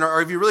question,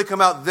 have you really come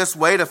out this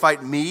way to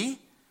fight me?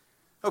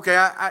 Okay,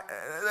 that's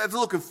a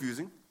little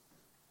confusing.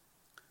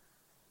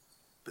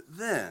 But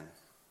then,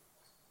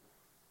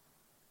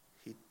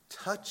 he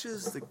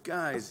touches the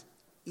guy's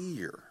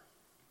ear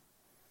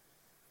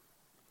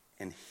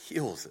and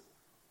heals it.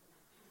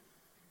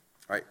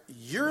 All right,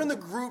 you're in the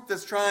group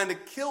that's trying to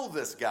kill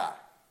this guy.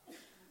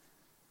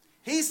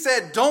 He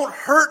said, don't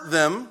hurt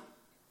them,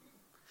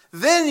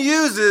 then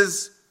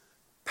uses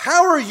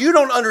power you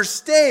don't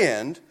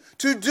understand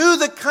to do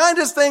the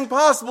kindest thing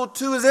possible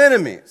to his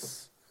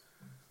enemies.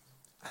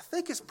 I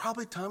think it's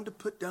probably time to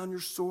put down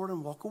your sword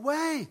and walk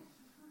away.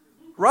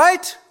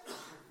 Right?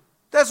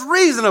 That's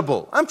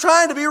reasonable. I'm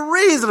trying to be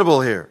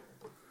reasonable here.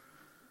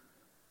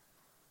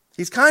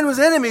 He's kind to his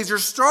enemies. You're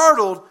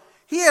startled.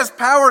 He has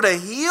power to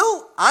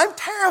heal. I'm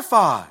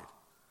terrified.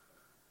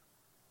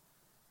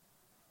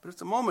 But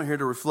it's a moment here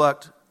to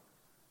reflect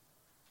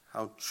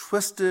how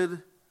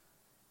twisted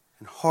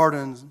and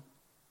hardened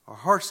our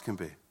hearts can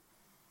be.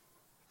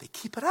 They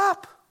keep it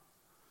up.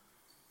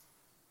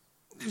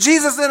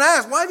 Jesus then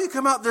asked, why have you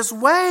come out this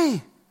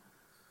way?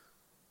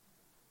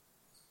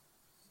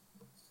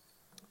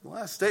 The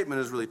last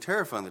statement is really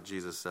terrifying that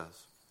Jesus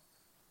says.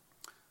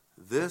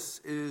 This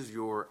is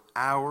your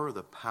hour,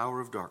 the power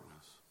of darkness.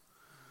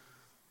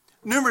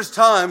 Numerous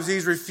times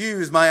he's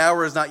refused, my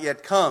hour has not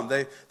yet come.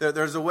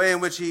 There's a way in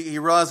which he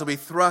realizes he'll be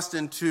thrust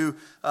into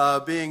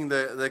being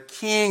the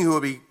king who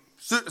will be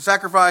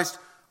sacrificed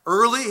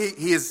early.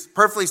 He is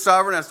perfectly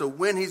sovereign as to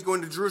when he's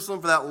going to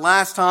Jerusalem for that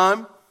last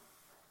time.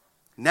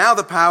 Now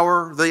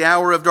the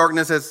hour of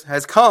darkness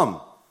has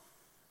come.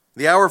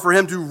 The hour for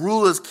him to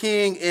rule as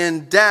king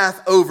in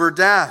death over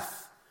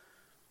death.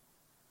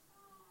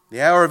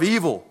 The hour of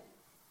evil.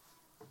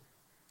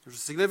 There's a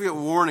significant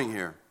warning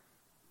here.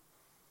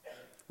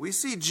 We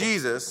see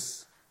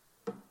Jesus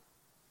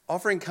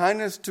offering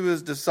kindness to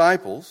his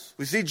disciples.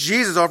 We see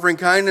Jesus offering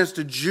kindness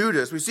to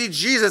Judas. We see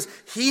Jesus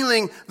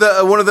healing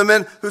one of the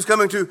men who's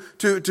coming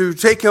to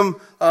take him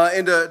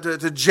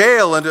into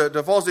jail and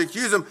to falsely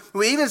accuse him.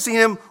 We even see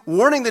him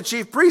warning the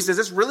chief priest. Is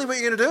this really what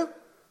you're going to do?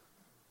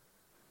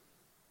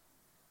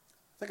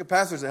 I think a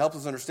passage that helps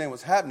us understand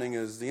what's happening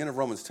is the end of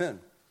Romans 10.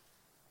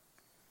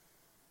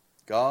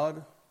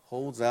 God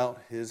holds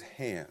out his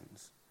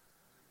hands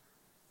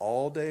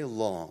all day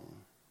long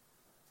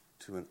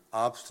to an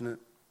obstinate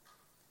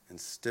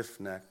and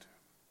stiff-necked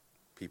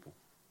people.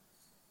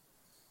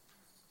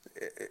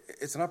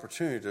 It's an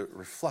opportunity to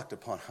reflect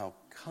upon how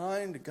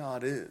kind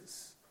God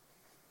is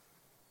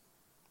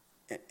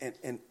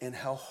and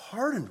how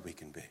hardened we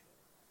can be.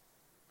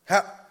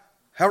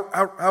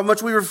 How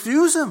much we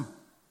refuse him.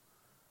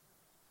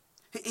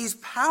 He's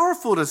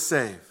powerful to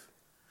save.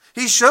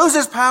 He shows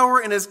his power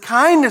in his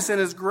kindness and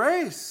his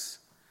grace.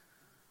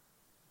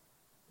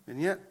 And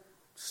yet,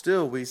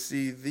 still we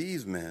see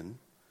these men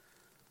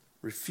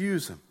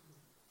refuse him.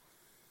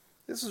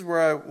 This is where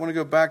I want to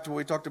go back to what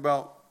we talked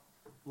about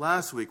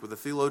last week with the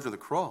theologian of the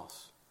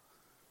cross.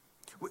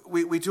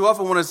 We too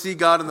often want to see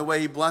God in the way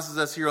he blesses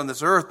us here on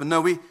this earth, but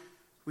no, we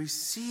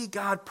see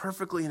God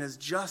perfectly in his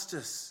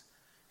justice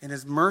and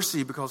his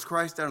mercy because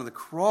Christ died on the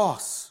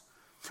cross.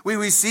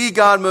 We see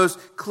God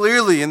most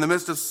clearly in the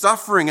midst of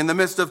suffering, in the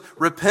midst of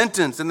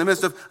repentance, in the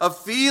midst of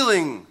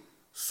feeling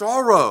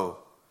sorrow,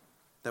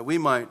 that we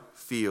might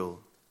feel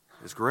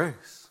his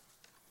grace.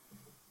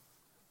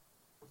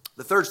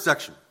 The third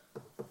section.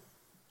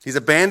 He's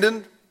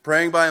abandoned,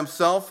 praying by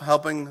himself,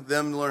 helping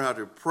them learn how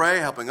to pray,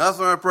 helping us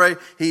learn how to pray.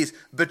 He's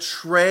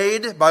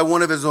betrayed by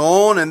one of his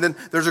own, and then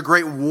there's a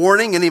great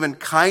warning and even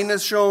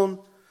kindness shown.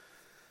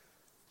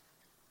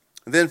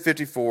 And then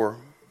 54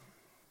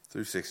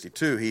 through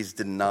 62, he's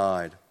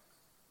denied.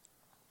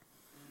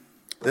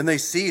 Then they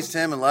seized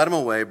him and led him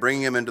away,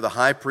 bringing him into the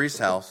high priest's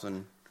house,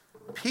 and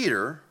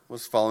Peter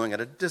was following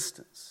at a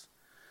distance.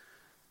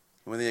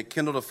 When they had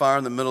kindled a fire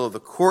in the middle of the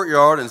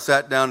courtyard and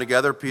sat down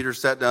together, Peter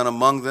sat down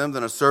among them.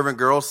 Then a servant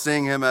girl,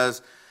 seeing him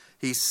as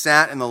he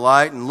sat in the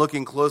light and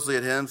looking closely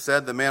at him,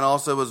 said, the man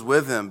also was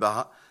with him.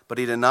 But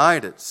he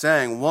denied it,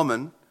 saying,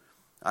 woman,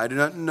 I do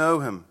not know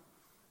him.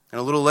 And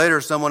a little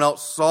later, someone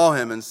else saw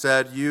him and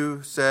said,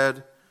 you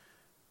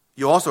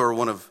also are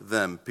one of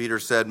them. Peter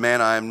said, man,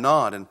 I am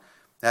not. And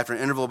after an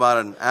interval of about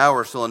an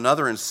hour, still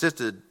another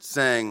insisted,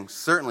 saying,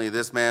 certainly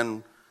this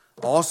man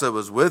also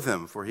was with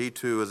him, for he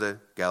too was a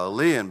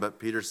Galilean. But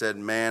Peter said,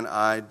 man,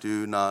 I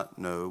do not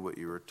know what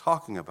you are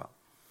talking about.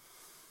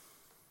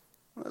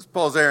 Let's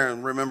pause there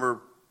and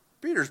remember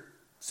Peter's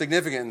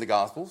significant in the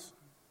Gospels.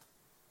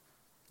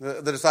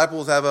 The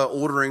disciples have an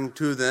ordering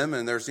to them,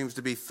 and there seems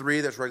to be three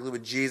that's regularly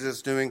with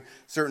Jesus doing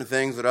certain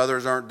things that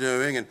others aren't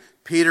doing. And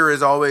Peter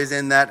is always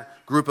in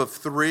that group of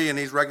three, and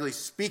he's regularly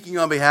speaking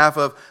on behalf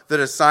of the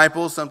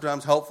disciples,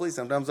 sometimes helpfully,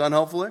 sometimes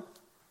unhelpfully.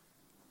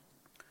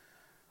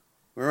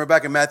 Remember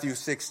back in Matthew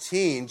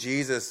 16,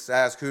 Jesus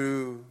asked,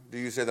 who do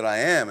you say that I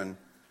am? And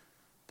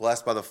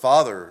blessed by the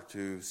Father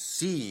to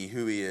see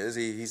who he is,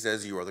 he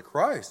says, you are the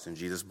Christ. And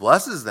Jesus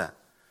blesses that.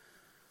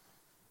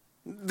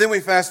 Then we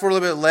fast forward a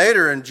little bit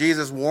later, and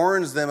Jesus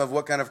warns them of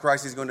what kind of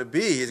Christ he's going to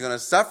be. He's going to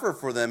suffer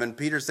for them. And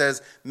Peter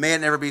says, may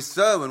it never be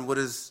so. And what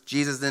does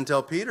Jesus then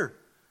tell Peter?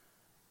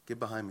 Get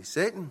behind me,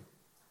 Satan.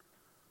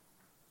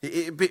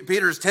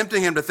 Peter's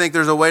tempting him to think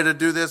there's a way to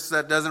do this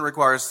that doesn't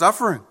require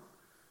suffering.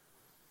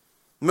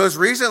 Most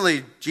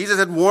recently, Jesus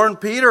had warned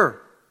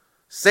Peter,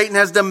 Satan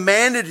has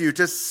demanded you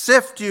to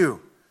sift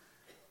you.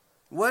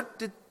 What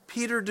did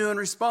Peter do in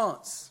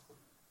response?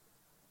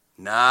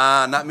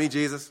 Nah, not me,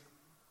 Jesus.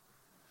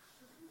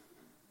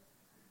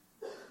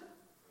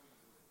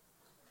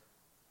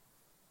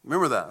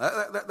 Remember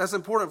that. That's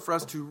important for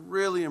us to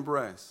really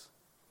embrace.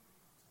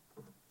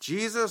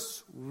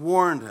 Jesus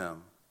warned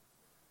him.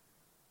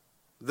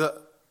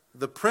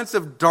 The prince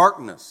of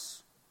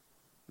darkness,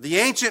 the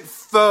ancient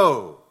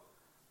foe,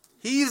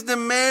 he's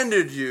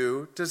demanded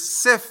you to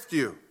sift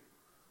you.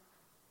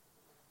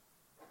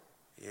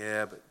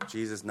 Yeah, but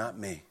Jesus, not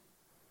me.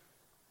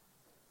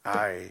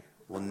 I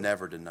will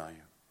never deny you.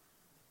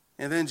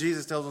 And then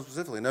Jesus tells him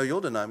specifically, no,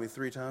 you'll deny me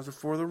 3 times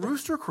before the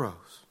rooster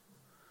crows.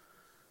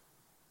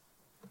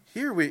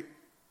 Here we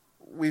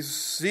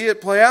see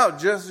it play out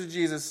just as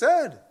Jesus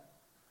said.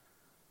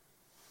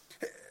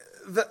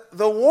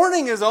 The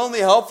warning is only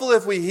helpful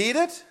if we heed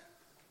it.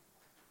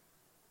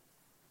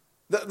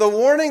 The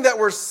warning that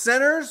we're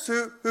sinners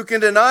who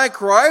can deny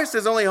Christ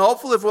is only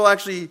helpful if we'll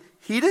actually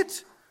heed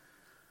it.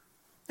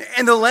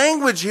 And the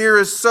language here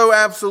is so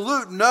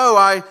absolute. No,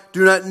 I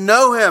do not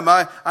know him.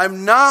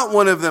 I'm not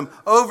one of them.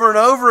 Over and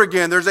over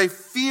again, there's a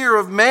fear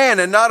of man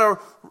and not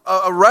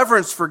a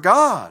reverence for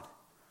God.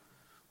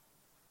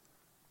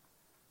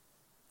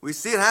 We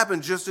see it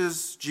happen just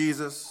as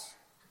Jesus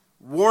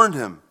warned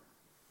him.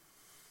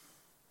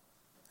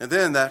 And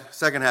then that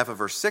second half of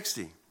verse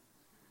 60.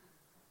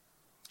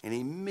 And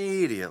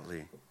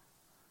immediately,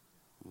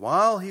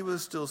 while he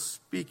was still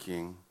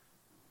speaking,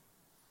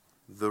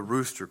 the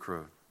rooster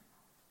crowed.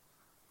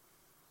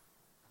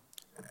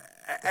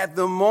 At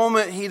the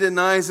moment he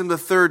denies him the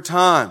 3rd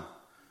time,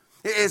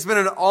 it's been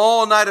an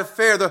all-night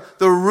affair.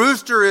 The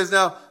rooster is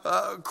now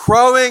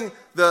crowing.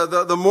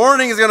 The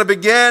morning is going to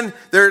begin.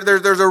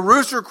 There's a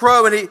rooster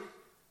crow, and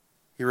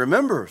he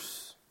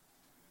remembers.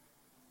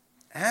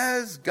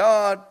 As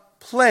God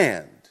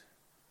planned,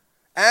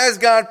 as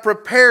God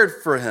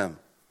prepared for him,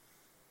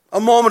 a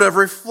moment of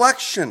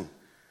reflection.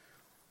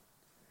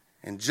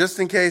 And just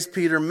in case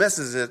Peter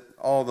misses it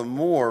all the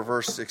more,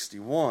 verse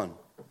 61.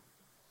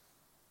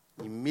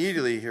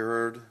 Immediately he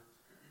heard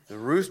the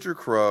rooster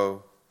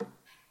crow,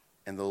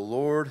 and the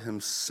Lord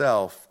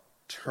himself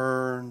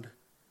turned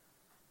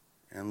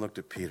and looked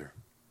at Peter.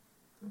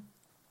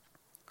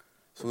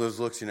 So those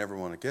looks you never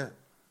want to get.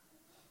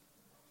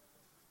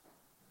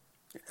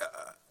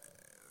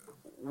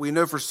 We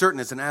know for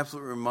certain it's an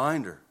absolute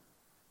reminder.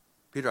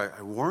 Peter,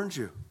 I warned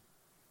you.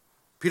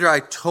 Peter, I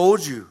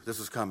told you this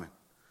was coming.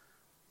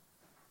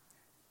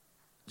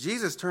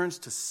 Jesus turns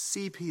to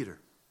see Peter.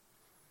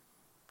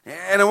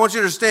 And I want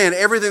you to understand,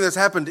 everything that's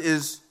happened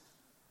is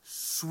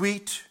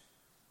sweet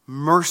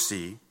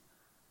mercy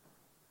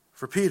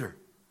for Peter.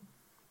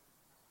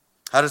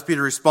 How does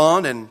Peter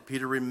respond? And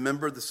Peter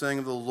remembered the saying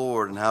of the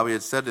Lord and how he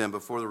had said to him,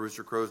 before the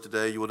rooster crows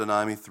today, you will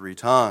deny me 3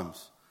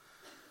 times.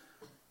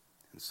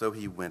 And so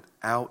he went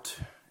out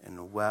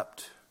and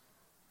wept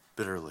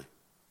bitterly.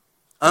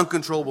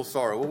 Uncontrollable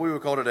sorrow, what we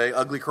would call today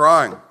ugly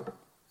crying.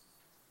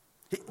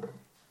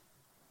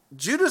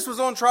 Judas was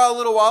on trial a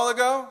little while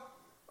ago.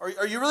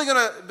 Are you really going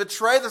to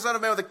betray the Son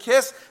of Man with a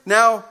kiss?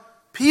 Now,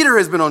 Peter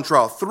has been on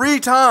trial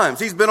 3 times.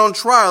 He's been on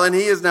trial and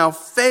he has now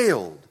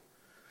failed.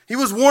 He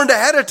was warned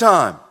ahead of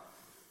time.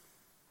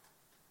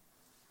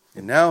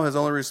 And now his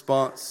only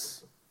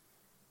response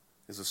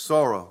is a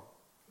sorrow.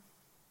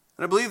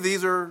 And I believe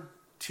these are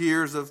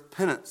tears of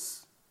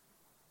penance,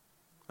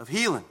 of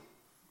healing.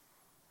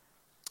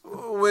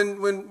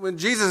 When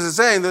Jesus is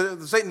saying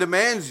that Satan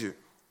demands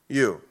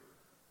you,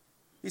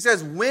 he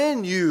says,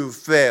 when you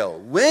fail,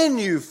 when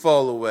you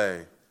fall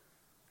away,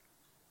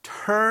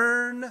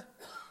 turn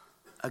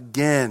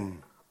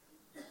again.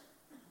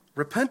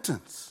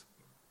 Repentance.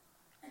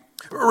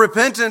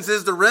 Repentance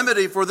is the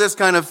remedy for this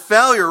kind of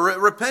failure.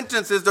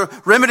 Repentance is the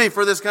remedy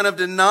for this kind of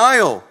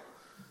denial.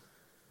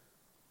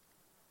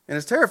 And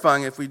it's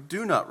terrifying if we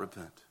do not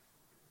repent.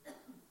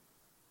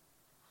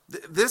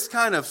 This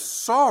kind of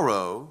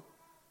sorrow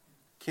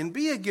can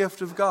be a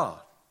gift of God.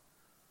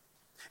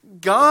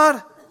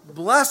 God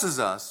blesses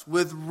us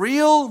with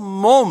real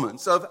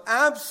moments of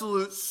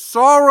absolute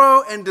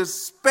sorrow and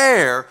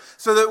despair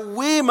so that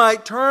we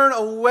might turn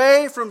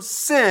away from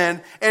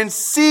sin and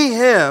see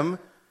him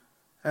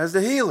as the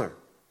healer.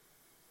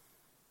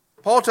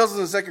 Paul tells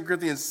us in 2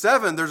 Corinthians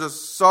 7, there's a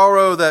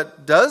sorrow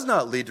that does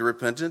not lead to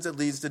repentance, it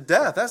leads to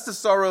death. That's the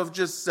sorrow of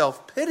just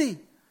self-pity.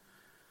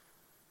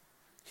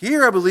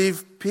 Here, I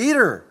believe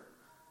Peter,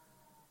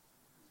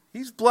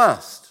 he's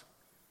blessed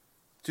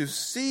to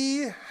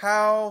see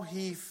how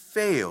he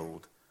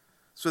failed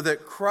so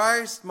that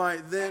Christ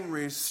might then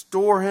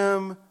restore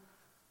him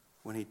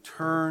when he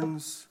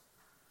turns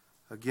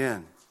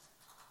again.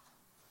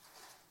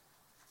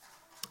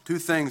 2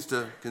 things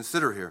to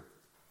consider here.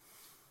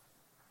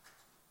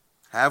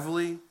 Have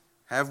we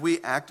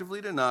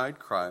actively denied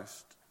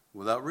Christ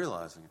without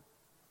realizing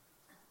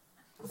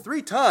it?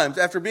 3 times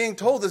after being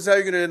told this is how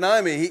you're going to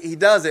deny me, he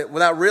does it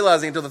without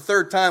realizing until the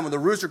 3rd time when the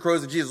rooster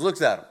crows and Jesus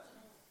looks at him.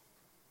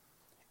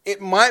 It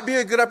might be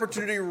a good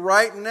opportunity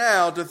right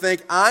now to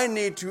think, I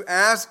need to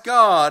ask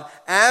God,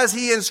 as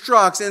he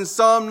instructs in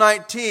Psalm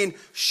 19,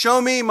 show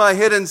me my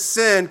hidden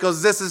sin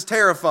because this is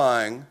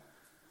terrifying.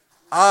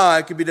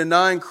 I could be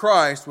denying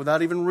Christ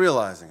without even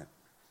realizing it.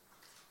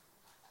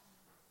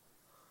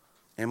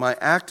 Am I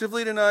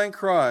actively denying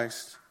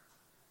Christ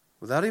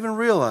without even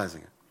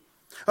realizing it?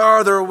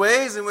 Are there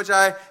ways in which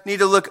I need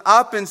to look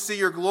up and see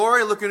your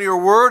glory, look into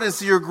your word and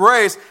see your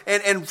grace,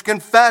 and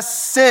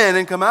confess sin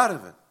and come out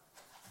of it?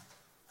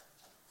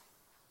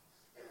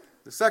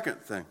 The second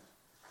thing,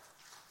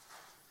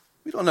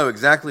 we don't know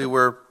exactly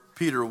where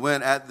Peter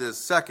went at this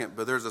second,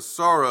 but there's a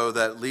sorrow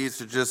that leads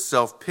to just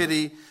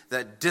self-pity,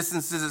 that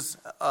distances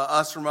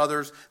us from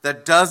others,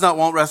 that does not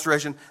want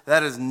restoration.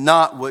 That is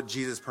not what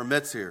Jesus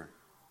permits here.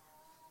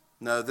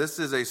 No, this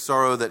is a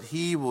sorrow that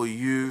he will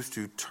use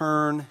to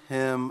turn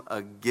him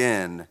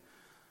again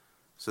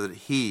so that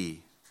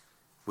he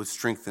would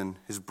strengthen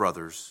his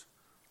brothers,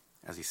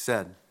 as he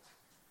said.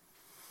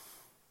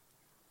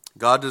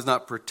 God does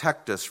not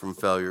protect us from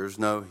failures.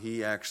 No,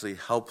 he actually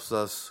helps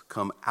us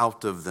come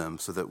out of them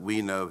so that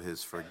we know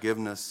his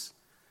forgiveness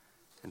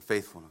and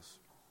faithfulness.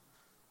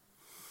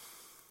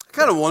 I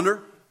kind of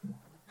wonder,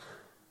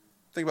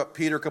 think about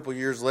Peter a couple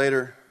years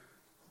later.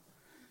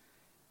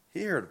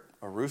 He heard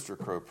a rooster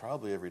crow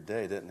probably every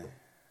day, didn't he?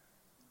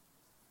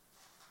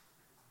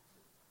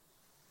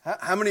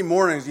 How many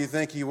mornings do you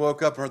think he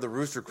woke up and heard the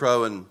rooster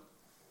crow and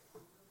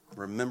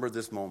remembered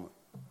this moment?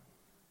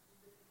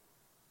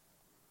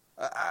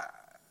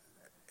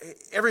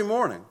 Every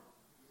morning,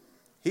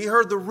 he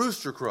heard the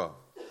rooster crow.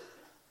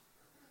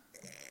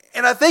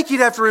 And I think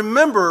he'd have to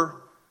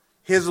remember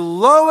his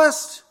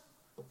lowest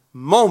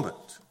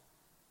moment.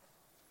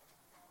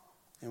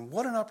 And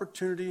what an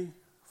opportunity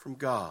from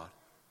God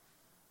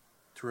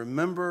to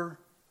remember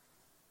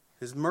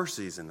his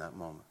mercies in that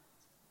moment.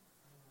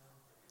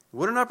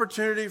 What an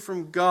opportunity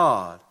from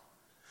God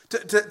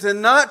to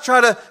not try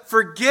to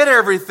forget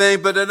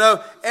everything, but to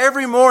know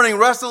every morning,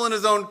 wrestle in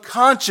his own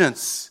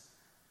conscience.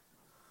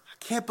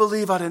 I can't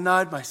believe I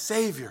denied my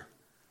Savior.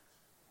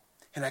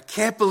 And I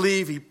can't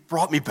believe he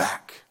brought me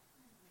back.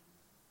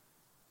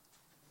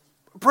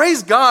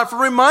 Praise God for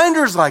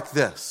reminders like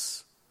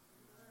this.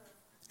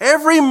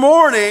 Every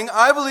morning,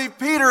 I believe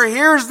Peter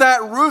hears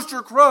that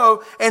rooster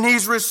crow and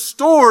he's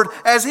restored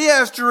as he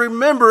has to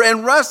remember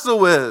and wrestle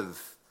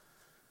with.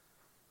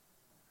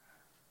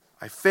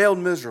 I failed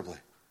miserably.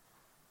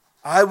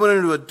 I went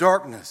into a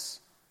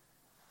darkness,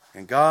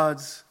 and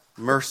God's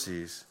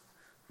mercies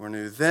were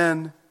new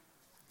then,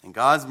 and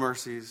God's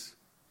mercies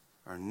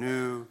are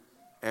new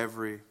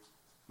every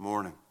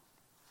morning.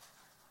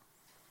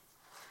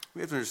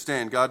 We have to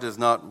understand God does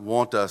not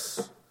want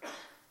us.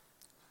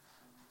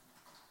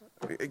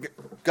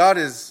 God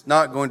is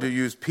not going to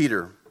use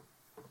Peter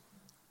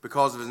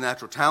because of his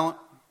natural talent,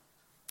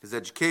 his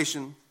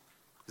education,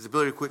 his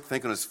ability to quick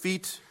think on his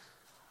feet.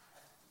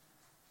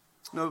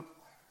 No,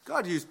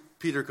 God used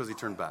Peter because he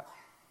turned back.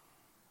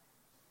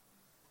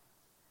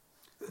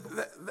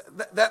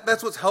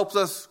 That's what helps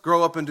us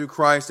grow up into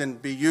Christ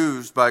and be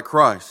used by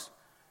Christ.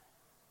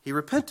 He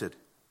repented.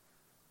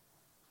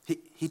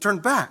 He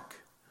turned back.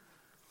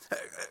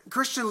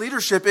 Christian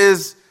leadership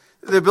is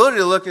the ability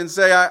to look and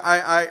say,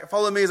 I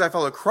follow me as I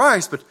follow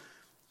Christ, but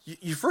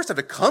you first have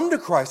to come to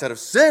Christ out of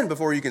sin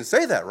before you can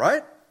say that,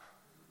 right?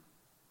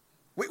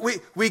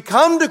 We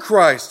come to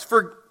Christ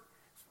for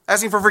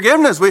asking for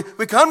forgiveness.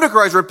 We come to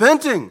Christ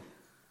repenting.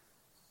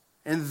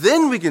 And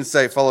then we can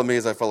say, follow me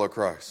as I follow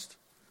Christ.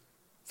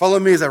 Follow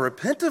me as I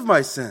repent of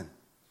my sin.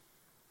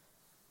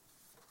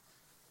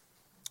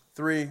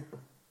 3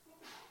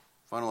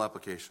 final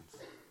applications.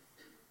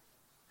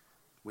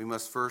 We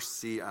must first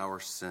see our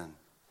sin.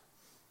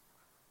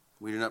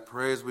 We do not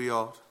pray as we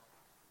ought.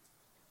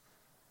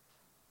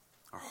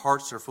 Our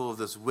hearts are full of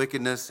this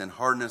wickedness and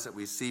hardness that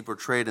we see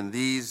portrayed in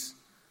these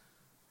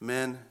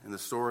men in the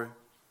story.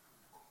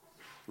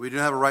 We do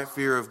not have a right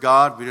fear of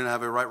God. We do not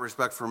have a right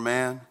respect for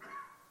man.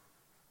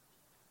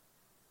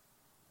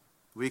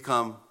 We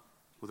come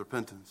with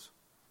repentance.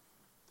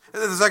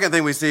 And the second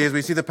thing we see is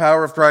we see the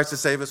power of Christ to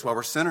save us while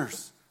we're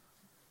sinners.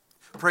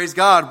 Praise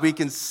God, we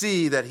can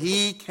see that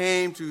he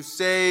came to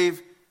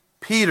save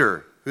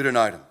Peter, who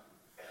denied him.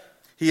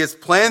 He has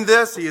planned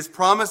this. He has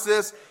promised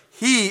this.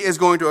 He is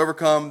going to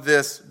overcome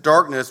this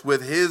darkness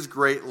with his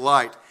great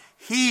light.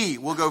 He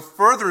will go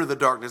further into the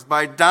darkness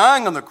by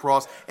dying on the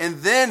cross, and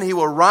then he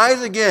will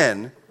rise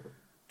again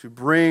to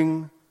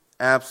bring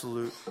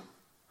absolute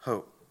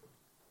hope.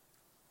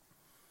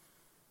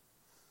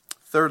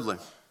 Thirdly,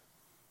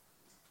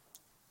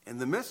 in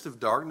the midst of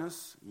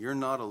darkness, you're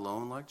not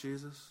alone like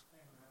Jesus.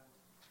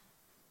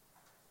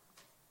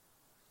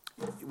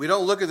 We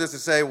don't look at this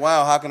and say,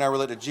 wow, how can I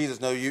relate to Jesus?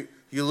 No, you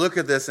look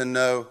at this and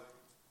know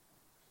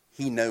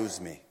he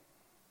knows me.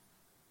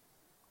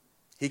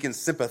 He can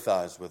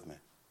sympathize with me.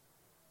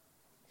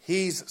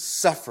 He's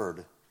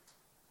suffered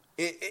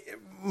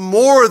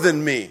more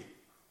than me,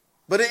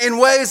 but in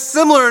ways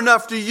similar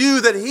enough to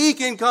you that he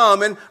can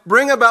come and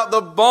bring about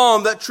the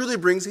balm that truly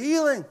brings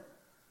healing.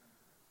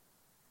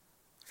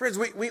 Friends,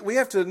 we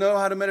have to know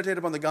how to meditate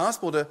upon the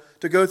gospel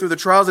to go through the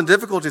trials and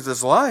difficulties of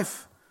this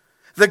life.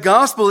 The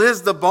gospel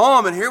is the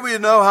balm, and here we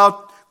know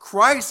how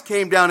Christ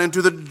came down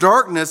into the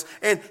darkness,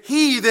 and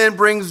he then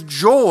brings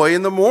joy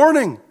in the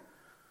morning.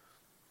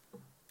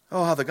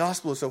 Oh, how the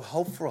gospel is so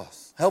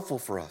helpful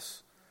for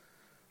us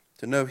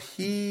to know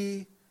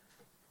he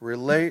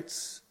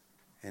relates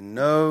and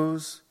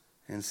knows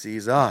and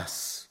sees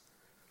us.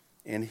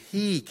 And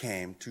he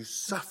came to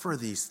suffer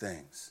these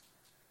things,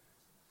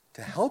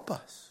 to help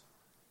us,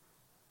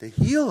 to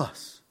heal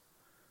us,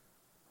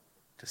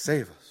 to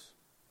save us.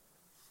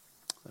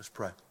 Let's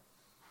pray.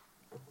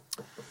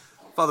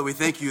 Father, we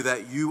thank you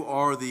that you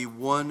are the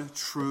one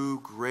true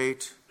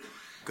great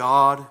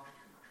God.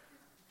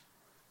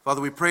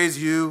 Father, we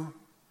praise you,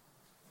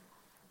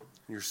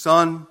 and your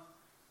Son, and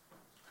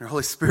your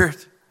Holy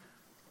Spirit.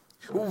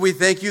 We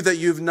thank you that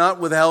you've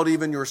not withheld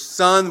even your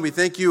Son. We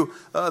thank you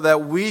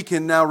that we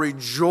can now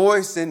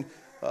rejoice in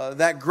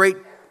that great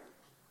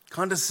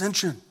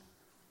condescension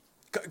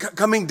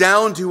coming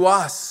down to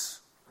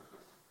us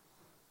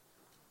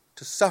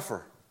to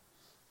suffer,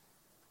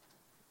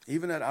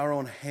 even at our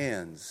own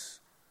hands.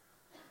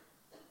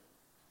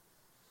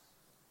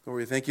 Lord,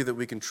 we thank you that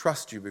we can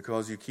trust you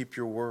because you keep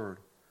your word.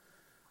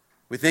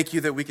 We thank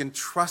you that we can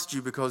trust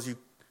you because you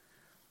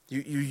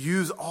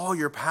use all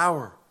your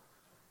power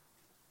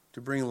to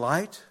bring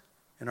light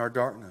in our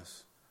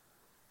darkness,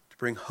 to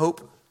bring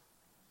hope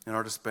in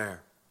our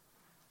despair.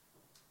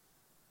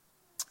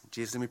 In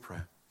Jesus' name we pray.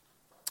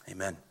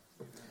 Amen.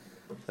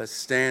 Let's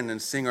stand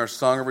and sing our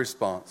song of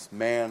response,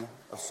 Man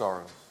of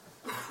Sorrows.